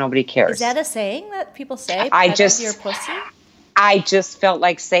places. Nobody cares. Is that a saying that people say? Your pussy? I just felt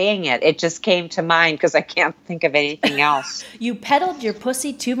like saying it. It just came to mind because I can't think of anything else. You peddled your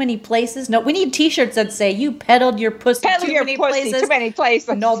pussy too many places? No, we need T-shirts that say you peddled your pussy too many places.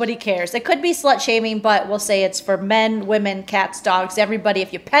 Nobody cares. It could be slut shaming, but we'll say it's for men, women, cats, dogs, everybody.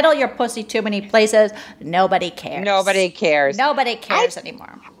 If you peddle your pussy too many places, nobody cares. Nobody cares. Nobody cares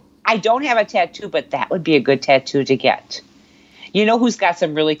anymore. I don't have a tattoo, but that would be a good tattoo to get. You know who's got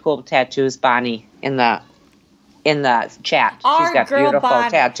some really cool tattoos? Bonnie in the chat. She's got beautiful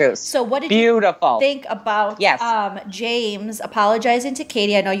tattoos. So what did you think about James apologizing to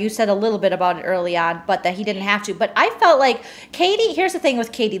Katie? I know you said a little bit about it early on, but that he didn't have to. But I felt like Katie, here's the thing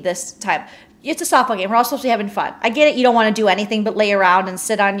with Katie this time. It's a softball game. We're all supposed to be having fun. I get it. You don't want to do anything but lay around and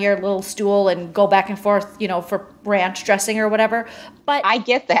sit on your little stool and go back and forth, for ranch dressing or whatever. But I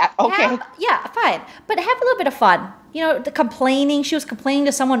get that. Okay. Fine. But have a little bit of fun. The complaining. She was complaining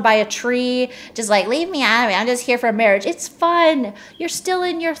to someone by a tree. Just like, leave me out of it. I'm just here for a marriage. It's fun. You're still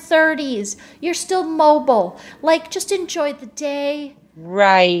in your 30s. You're still mobile. Like, just enjoy the day.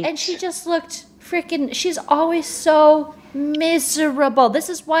 Right. And she just looked she's always so miserable. This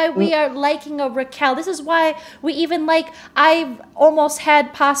is why we are liking a Raquel. This is why we even I've almost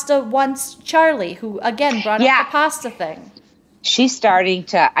had pasta once, Charlie, who again brought up the pasta thing. she's starting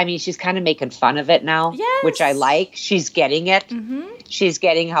to, I mean, she's kind of making fun of it now, yes. which I like. She's getting it. Mm-hmm. She's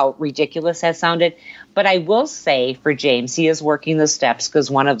getting how ridiculous that sounded. But I will say for James, he is working the steps, because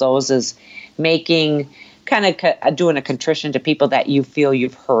one of those is making, kind of doing a contrition to people that you feel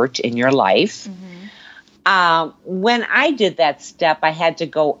you've hurt in your life. Mm-hmm. When I did that step, I had to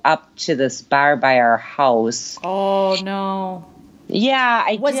go up to this bar by our house. Oh, no. Yeah,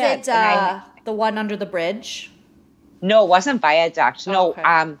 I Was did. Was it the one under the bridge? No, it wasn't Viaduct. No, okay.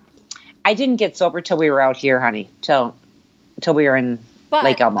 I didn't get sober till we were out here, honey. Till we were in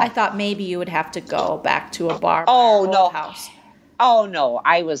Lake Elmo. I thought maybe you would have to go back to a bar. Oh, no. House. Oh, no.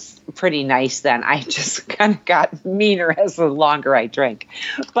 I was pretty nice then. I just kind of got meaner as the longer I drank.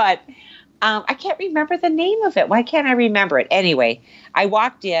 But I can't remember the name of it. Why can't I remember it? Anyway, I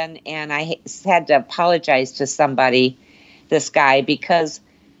walked in and I had to apologize to somebody, this guy, because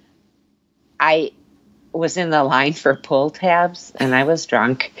I was in the line for pull tabs and I was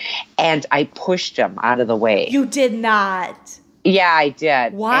drunk and I pushed him out of the way. You did not. Yeah, I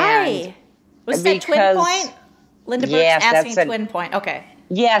did. Why? Was that Twin Point? Linda Burke's asking Twin Point. Okay.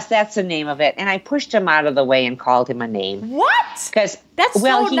 Yes, that's the name of it. And I pushed him out of the way and called him a name. What? Because that's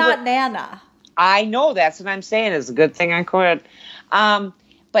so not Nana. I know. That's what I'm saying. It's a good thing I quit.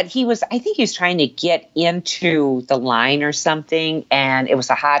 But I think he was trying to get into the line or something, and it was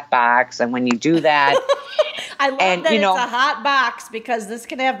a hot box. And when you do that, I love that it's a hot box, because this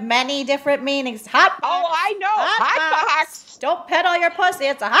can have many different meanings. Hot box. Oh, I know. Hot box. Don't peddle your pussy.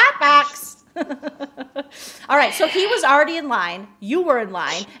 It's a hot box. All right. So he was already in line. You were in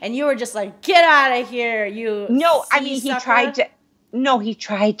line, and you were just like, get out of here, you. No, I mean, he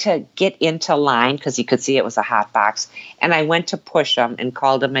tried to get into line because he could see it was a hot box. And I went to push him and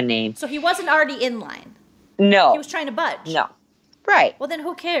called him a name. So he wasn't already in line? No. He was trying to budge? No. Right. Well, then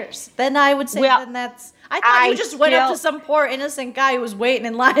who cares? Then I would say then that's... I thought you just went up to some poor innocent guy who was waiting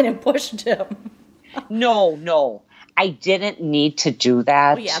in line and pushed him. No. I didn't need to do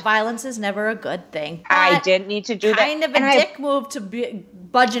that. Well, yeah, violence is never a good thing. I didn't need to do that. Kind of a dick move to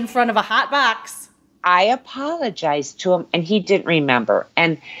budge in front of a hot box. I apologized to him, and he didn't remember.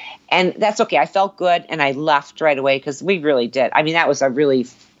 And that's okay. I felt good, and I left right away because we really did. I mean, that was a really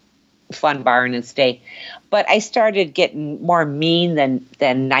fun bar and stay. But I started getting more mean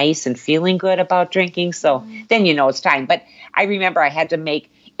than nice and feeling good about drinking. So then it's time. But I remember I had to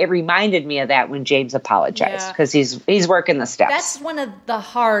it reminded me of that when James apologized, because he's working the steps. That's one of the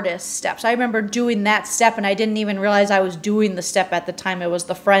hardest steps. I remember doing that step, and I didn't even realize I was doing the step at the time. It was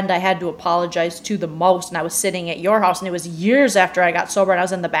the friend I had to apologize to the most, and I was sitting at your house, and it was years after I got sober, and I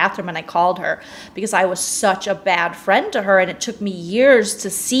was in the bathroom, and I called her because I was such a bad friend to her, and it took me years to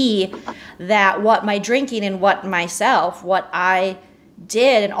see that what my drinking and what I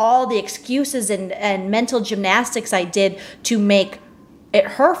did, and all the excuses and mental gymnastics I did to make it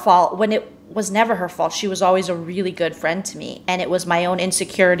her fault when it was never her fault. She was always a really good friend to me, and it was my own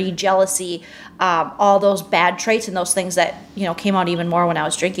insecurity, jealousy, all those bad traits and those things that came out even more when I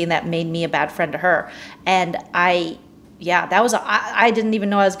was drinking that made me a bad friend to her. And I didn't even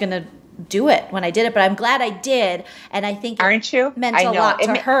know I was gonna do it when I did it, but I'm glad I did. And I think aren't you? Meant a lot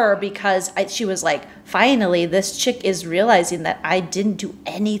to her, because she was like, finally, this chick is realizing that I didn't do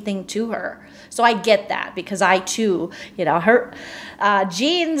anything to her. So I get that, because I too, her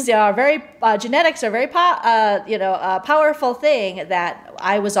genes are very, genetics are very, powerful thing, that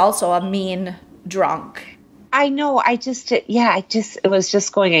I was also a mean drunk. I know. It was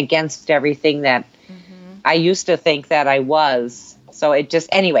just going against everything that I used to think that I was. So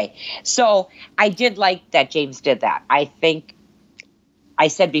anyway. So I did like that James did that. I think I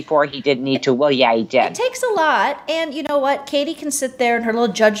said before he didn't need to. Well, yeah, he did. It takes a lot. And you know what? Katie can sit there in her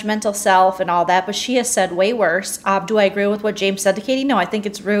little judgmental self and all that, but she has said way worse. Do I agree with what James said to Katie? No, I think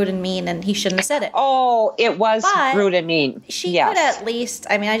it's rude and mean, and he shouldn't have said it. Oh, it was rude and mean. She could at least,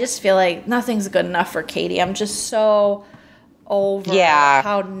 I just feel like nothing's good enough for Katie. I'm just so over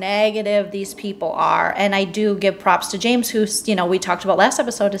how negative these people are. And I do give props to James, who, we talked about last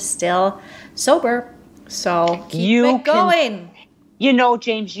episode, is still sober. So keep it going.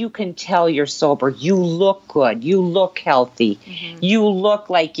 James, you can tell you're sober. You look good. You look healthy. Mm-hmm. You look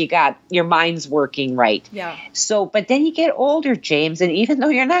like you got your mind's working right. Yeah. So, but then you get older, James, and even though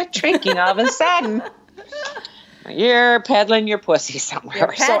you're not drinking, all of a sudden, you're peddling your pussy somewhere.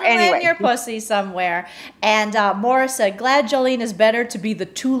 You're peddling your pussy somewhere. And Morris said, glad Jolene is better to be the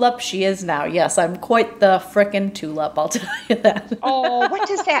tulip she is now. Yes, I'm quite the frickin' tulip, I'll tell you that. Oh, what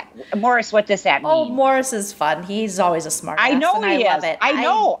does that mean? Oh, Morris is fun. He's always a smart ass. I know he is. Love it. I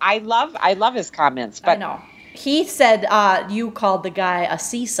know. I love his comments. But I know. He said you called the guy a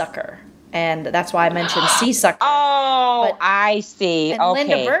sea sucker. And that's why I mentioned Seasucker. Oh, I see. And okay.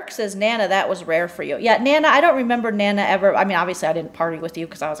 Linda Burke says, Nana, that was rare for you. Yeah, Nana, I don't remember Nana ever. I mean, obviously I didn't party with you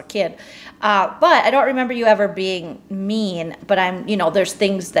because I was a kid. But I don't remember you ever being mean. But there's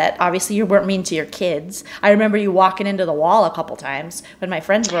things that obviously you weren't mean to your kids. I remember you walking into the wall a couple times when my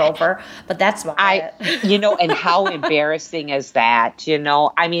friends were over. But that's about it. And how embarrassing is that?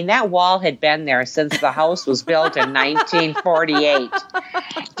 I mean, that wall had been there since the house was built in 1948.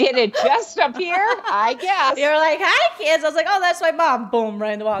 Did it just appear? I guess. You were like, hi, kids. I was like, oh, that's my mom. Boom,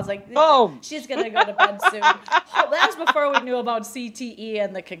 right in the wall. I was like, boom. She's going to go to bed soon. That was before we knew about CTE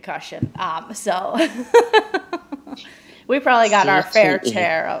and the concussion. So we probably got our fair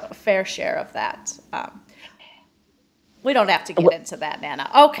share of that. We don't have to get into that, Nana.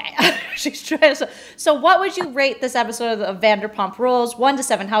 Okay. She's trying to. So what would you rate this episode of Vanderpump Rules? 1 to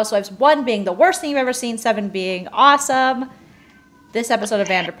 7 housewives. 1 being the worst thing you've ever seen. 7 being awesome. This episode of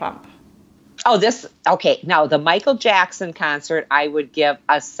Vanderpump. Oh, okay. Now, the Michael Jackson concert, I would give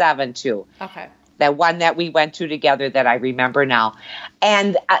a 7 to. Okay. That one that we went to together that I remember now.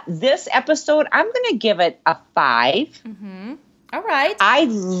 And this episode, I'm going to give it a 5. Mm-hmm. All right.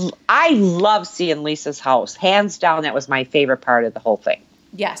 I love seeing Lisa's house. Hands down, that was my favorite part of the whole thing.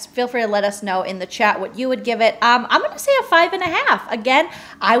 Yes, feel free to let us know in the chat what you would give it. I'm going to say a 5.5. Again,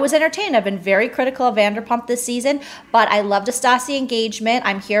 I was entertained. I've been very critical of Vanderpump this season, but I loved the Stassi engagement.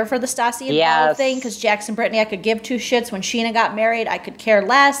 I'm here for the Stassi and Bo thing because Jackson Brittany, I could give 2 shits. When Sheena got married, I could care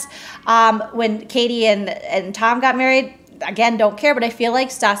less. When Katie and Tom got married, again, don't care, but I feel like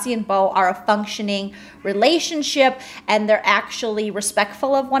Stassi and Bo are a functioning relationship and they're actually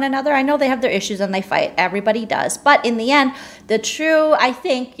respectful of one another. I know they have their issues and they fight. Everybody does. But in the end, the true, I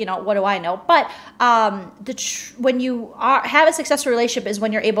think, what do I know? But when you have a successful relationship is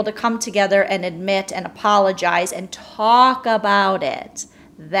when you're able to come together and admit and apologize and talk about it.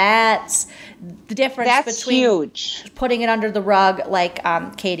 That's the difference between huge. Putting it under the rug like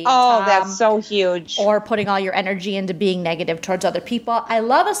Katie and Tom, that's so huge. Or putting all your energy into being negative towards other people. I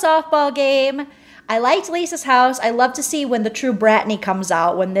love a softball game. I liked Lisa's house. I love to see when the true Bratney comes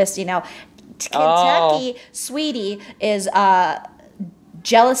out, when this, Kentucky sweetie is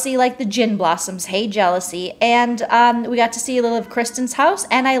jealousy like the gin blossoms. Hey, jealousy. And we got to see a little of Kristen's house,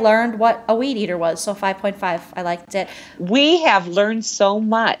 and I learned what a weed eater was. So 5.5. I liked it. We have learned so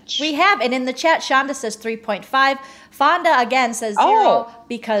much. We have. And in the chat, Shonda says 3.5. Fonda, again, says 0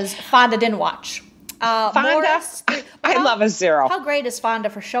 because Fonda didn't watch. Fonda? I love a 0. How great is Fonda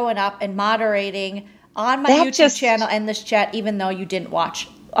for showing up and moderating on my YouTube channel and this chat, even though you didn't watch?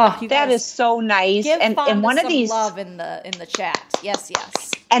 Oh, you that guys, is so nice. Give and one some of these love in the chat. Yes.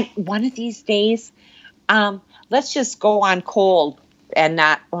 And one of these days, let's just go on cold and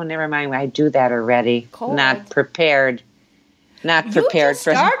not. Oh, never mind. I do that already. Cold. Not prepared. Not prepared for.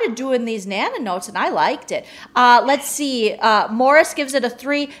 You just started doing these Nana notes, and I liked it. Let's see. Morris gives it a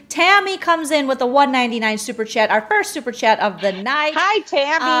 3. Tammy comes in with a $1.99 super chat, our first super chat of the night. Hi,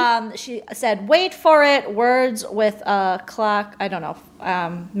 Tammy. She said, "Wait for it." Words with a clock. I don't know.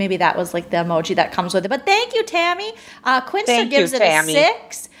 Maybe that was like the emoji that comes with it. But thank you, Tammy. Quinster gives it a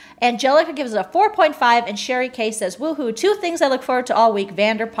 6. Angelica gives it a 4.5, and Sherry K says, "Woohoo! 2 things I look forward to all week: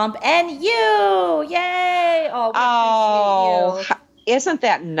 Vanderpump and you! Yay! Oh, we appreciate you. Isn't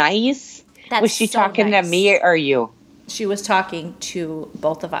that nice? That's was she so talking nice. to me or you? She was talking to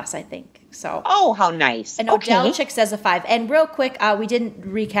both of us, I think. So. Oh, how nice! And Ojelchik says a 5. And real quick, we didn't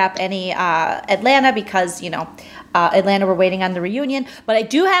recap any Atlanta because Atlanta we're waiting on the reunion. But I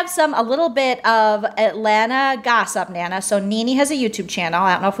do have a little bit of Atlanta gossip, Nana. So Nene has a YouTube channel.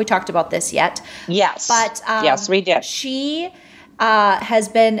 I don't know if we talked about this yet. Yes. But yes, we did. She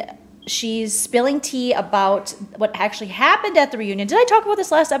she's spilling tea about what actually happened at the reunion. Did I talk about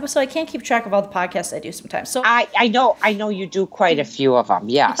this last episode? I can't keep track of all the podcasts I do sometimes. So I know you do quite a few of them.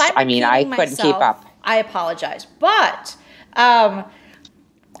 Yes. I mean, I couldn't keep up. I apologize. But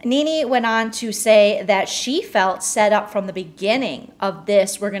Nene went on to say that she felt set up from the beginning of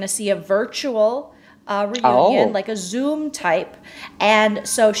this. We're going to see a virtual reunion, like a Zoom type. And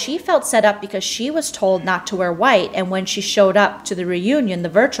so she felt set up because she was told not to wear white. And when she showed up to the reunion, the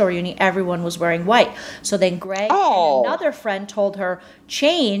virtual reunion, everyone was wearing white. So then Greg and another friend told her,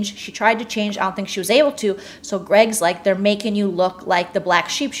 change. She tried to change. I don't think she was able to. So Greg's like, they're making you look like the black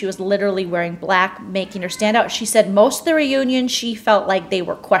sheep. She was literally wearing black, making her stand out. She said most of the reunion, she felt like they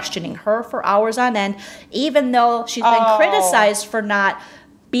were questioning her for hours on end, even though she's been criticized for not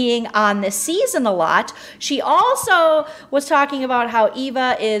being on this season a lot. She also was talking about how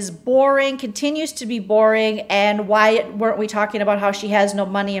Eva is boring, continues to be boring, and why weren't we talking about how she has no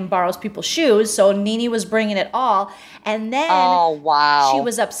money and borrows people's shoes? So Nene was bringing it all. And then she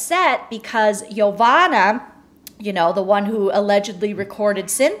was upset because Giovanna, you know, the one who allegedly recorded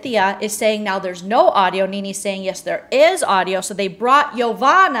Cynthia, is saying now there's no audio. Nene's saying, yes, there is audio. So they brought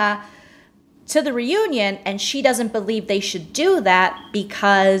Giovanna to the reunion, and she doesn't believe they should do that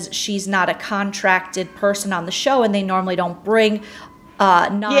because she's not a contracted person on the show, and they normally don't bring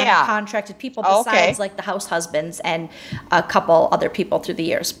non-contracted people besides like the house husbands and a couple other people through the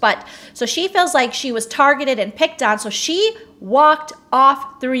years. But so she feels like she was targeted and picked on, so she walked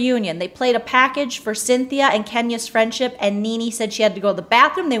off the reunion. They played a package for Cynthia and Kenya's friendship, and Nene said she had to go to the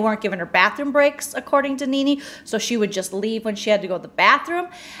bathroom. They weren't giving her bathroom breaks, according to Nene, so she would just leave when she had to go to the bathroom.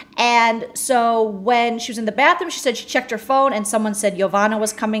 And so when she was in the bathroom, she said she checked her phone, and someone said Giovanna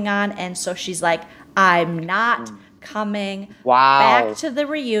was coming on, and so she's like, I'm not coming back to the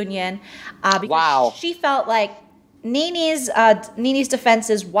reunion because she felt like Nene's defense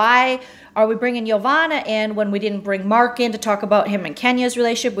is, why are we bringing Giovanna in when we didn't bring Mark in to talk about him and Kenya's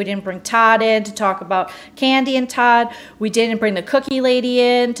relationship? We didn't bring Todd in to talk about Candy and Todd. We didn't bring the cookie lady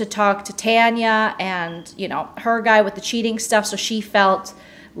in to talk to Tanya and, you know, her guy with the cheating stuff. So she felt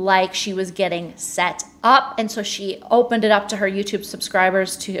like she was getting set up, and so she opened it up to her YouTube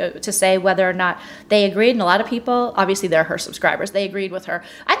subscribers to say whether or not they agreed. And a lot of people, obviously they're her subscribers, they agreed with her.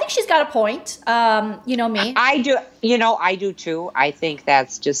 I think she's got a point. You know me. I do. You know, I do too. I think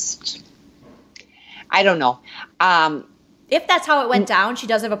that's just, I don't know. If that's how it went down, she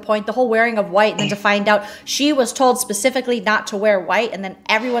does have a point. The whole wearing of white, and then to find out she was told specifically not to wear white, and then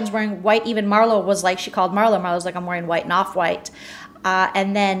everyone's wearing white. Even Marlo was like, she called Marlo's like, I'm wearing white and off-white.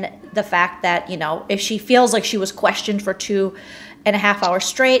 And then the fact that, you know, if she feels like she was questioned for 2.5 hours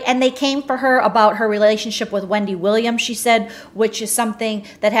straight, and they came for her about her relationship with Wendy Williams, she said, which is something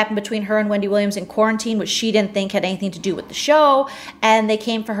that happened between her and Wendy Williams in quarantine, which she didn't think had anything to do with the show. And they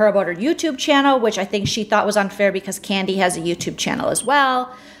came for her about her YouTube channel, which I think she thought was unfair because Candy has a YouTube channel as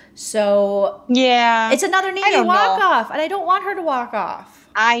well. So yeah, it's another Nene walk-off, and I don't want her to walk off.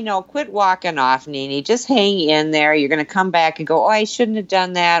 I know. Quit walking off, Nene. Just hang in there. You're going to come back and go, oh, I shouldn't have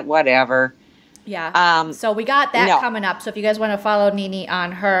done that, whatever. Yeah. So we got that coming up. So if you guys want to follow Nene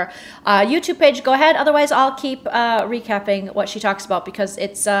on her YouTube page, go ahead. Otherwise, I'll keep recapping what she talks about because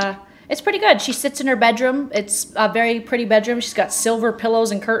it's pretty good. She sits in her bedroom. It's a very pretty bedroom. She's got silver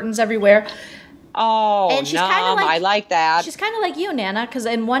pillows and curtains everywhere. Oh, and she's I like that. She's kind of like you, Nana, because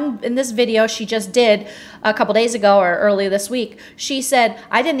in this video she just did a couple days ago or earlier this week, she said,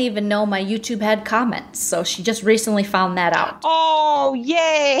 I didn't even know my YouTube had comments. So she just recently found that out. Oh,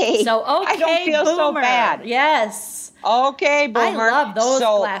 yay. So, okay, I don't feel so bad. Yes. Okay, Boomer. I love those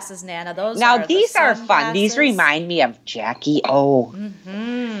glasses, Nana. These are fun. These remind me of Jackie O.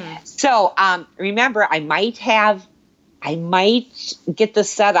 Mm-hmm. So, remember, I might get the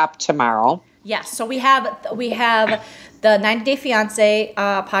set up tomorrow. Yes, so we have the 90 Day Fiancé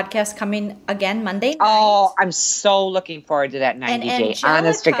podcast coming again Monday night. Oh, I'm so looking forward to that 90 day.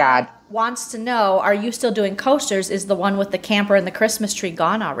 Honest to God. Wants to know, are you still doing coasters? Is the one with the camper and the Christmas tree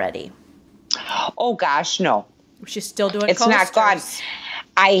gone already? Oh gosh, no. She's still doing coasters. It's not gone.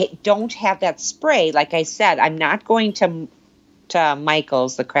 I don't have that spray. Like I said, I'm not going to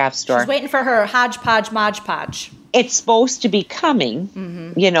Michael's, the craft store. She's waiting for her hodgepodge Mod Podge. It's supposed to be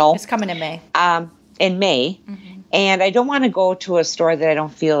coming, you know. It's coming in May. In May. Mm-hmm. And I don't want to go to a store that I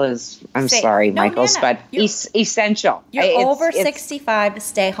don't feel is, Michael's, Nana, but essential. You're over 65.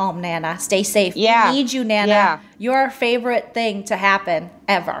 Stay home, Nana. Stay safe. Yeah. We need you, Nana. Yeah. You're our favorite thing to happen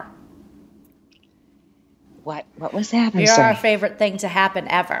ever. What was that? You're our favorite thing to happen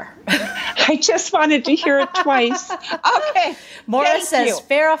ever. I just wanted to hear it twice. Okay. Maura says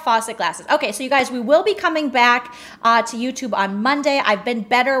Farrah Fawcett glasses. Okay, so you guys, we will be coming back to YouTube on Monday. I've been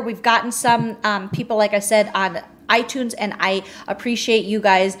better. We've gotten some people, like I said, on iTunes, and I appreciate you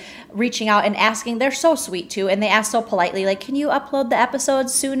guys reaching out and asking. They're so sweet too, and they ask so politely, like, can you upload the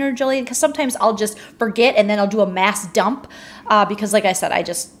episodes sooner, Jillian? Because sometimes I'll just forget, and then I'll do a mass dump because, like I said, I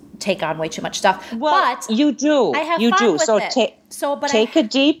just take on way too much stuff. Well, but you do. I have fun with it. Take a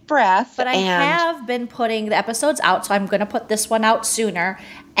deep breath. But I have been putting the episodes out, so I'm going to put this one out sooner.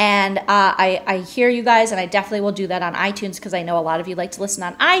 And I hear you guys, and I definitely will do that on iTunes because I know a lot of you like to listen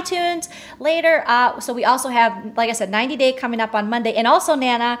on iTunes later. So we also have, like I said, 90 Day coming up on Monday. And also,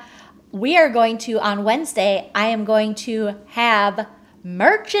 Nana, we are going to, on Wednesday, I am going to have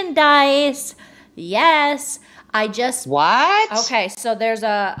merchandise. Yes. What? Okay, so there's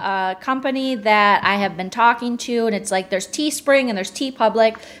a company that I have been talking to, and it's like there's Teespring and there's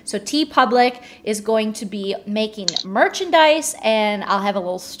TeePublic. So TeePublic is going to be making merchandise, and I'll have a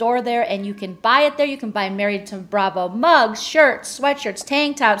little store there, and you can buy it there. You can buy Married to Bravo mugs, shirts, sweatshirts,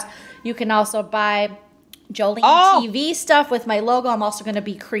 tank tops. You can also buy Jolene TV stuff with my logo. I'm also going to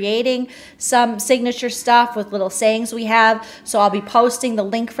be creating some signature stuff with little sayings we have. So I'll be posting the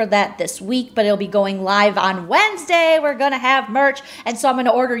link for that this week, but it'll be going live on Wednesday. We're going to have merch. And so I'm going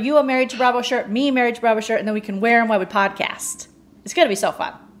to order you a Married to Bravo shirt, me a Married to Bravo shirt, and then we can wear them while we podcast. It's going to be so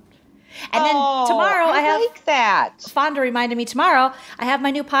fun. And then tomorrow I have like that. Fonda reminded me tomorrow I have my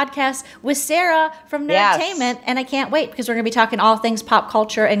new podcast with Sarah from Nerdtainment, and I can't wait because we're going to be talking all things pop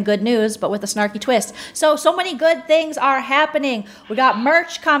culture and good news, but with a snarky twist. So many good things are happening. We got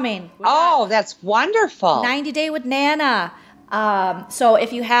merch coming. That's wonderful. 90 Day with Nana. So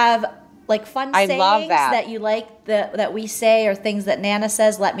if you have like fun sayings that you like that we say or things that Nana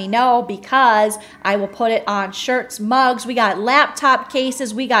says, let me know because I will put it on shirts, mugs. We got laptop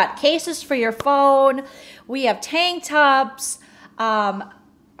cases. We got cases for your phone. We have tank tops.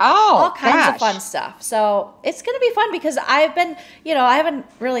 All kinds of fun stuff. So it's going to be fun because I haven't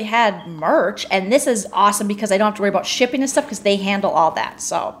really had merch, and this is awesome because I don't have to worry about shipping and stuff because they handle all that.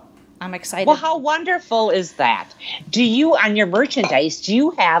 So I'm excited. Well, how wonderful is that? Do you, on your merchandise, do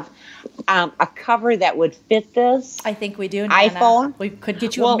you have a cover that would fit this? I think we do, Nana. iPhone? We could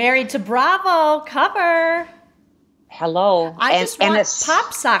get you a Married to Bravo cover. Hello. I just want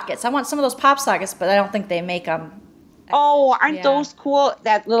pop sockets. I want some of those pop sockets, but I don't think they make them. Oh, aren't those cool?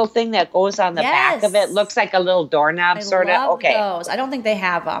 That little thing that goes on the back of it looks like a little doorknob, sort of. Okay. Those. I don't think they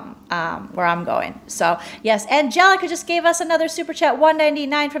have them where I'm going. So, yes. Angelica just gave us another super chat,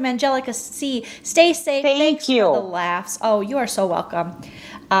 $1.99 from Angelica C. Stay safe. Thanks you for the laughs. Oh, you are so welcome.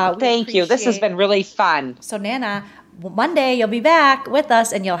 Thank you. This has been really fun. So, Nana, Monday you'll be back with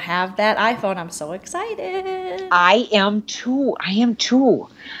us and you'll have that iPhone. I'm so excited. I am too.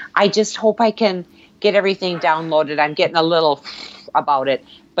 I just hope I can get everything downloaded. I'm getting a little about it,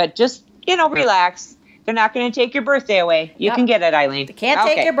 but just, relax. They're not going to take your birthday away. You can get it, Eileen. They can't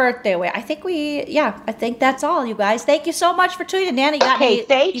take your birthday away. I think that's all, you guys. Thank you so much for tuning in. Nana,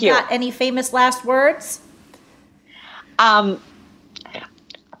 you got any famous last words?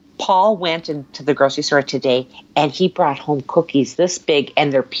 Paul went into the grocery store today and he brought home cookies this big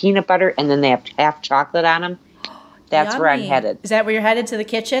and they're peanut butter and then they have half chocolate on them. That's where I'm headed. Is that where you're headed, to the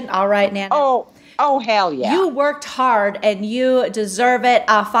kitchen? All right, Nana. Oh, hell yeah. You worked hard and you deserve it.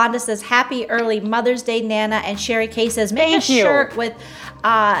 Fonda says, happy early Mother's Day, Nana. And Sherry K says, make a shirt with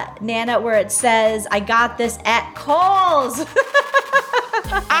Nana where it says, I got this at Kohl's.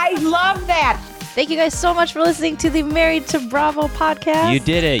 I love that. Thank you guys so much for listening to the Married to Bravo podcast. You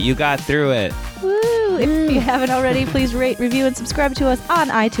did it. You got through it. Woo! If you haven't already, please rate, review, and subscribe to us on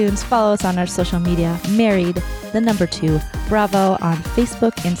iTunes. Follow us on our social media, Married, 2, Bravo on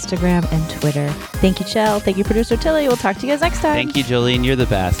Facebook, Instagram, and Twitter. Thank you, Chell. Thank you, Producer Tilly. We'll talk to you guys next time. Thank you, Jolene. You're the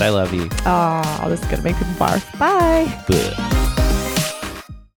best. I love you. Oh, this is going to make people barf. Bye. Blech.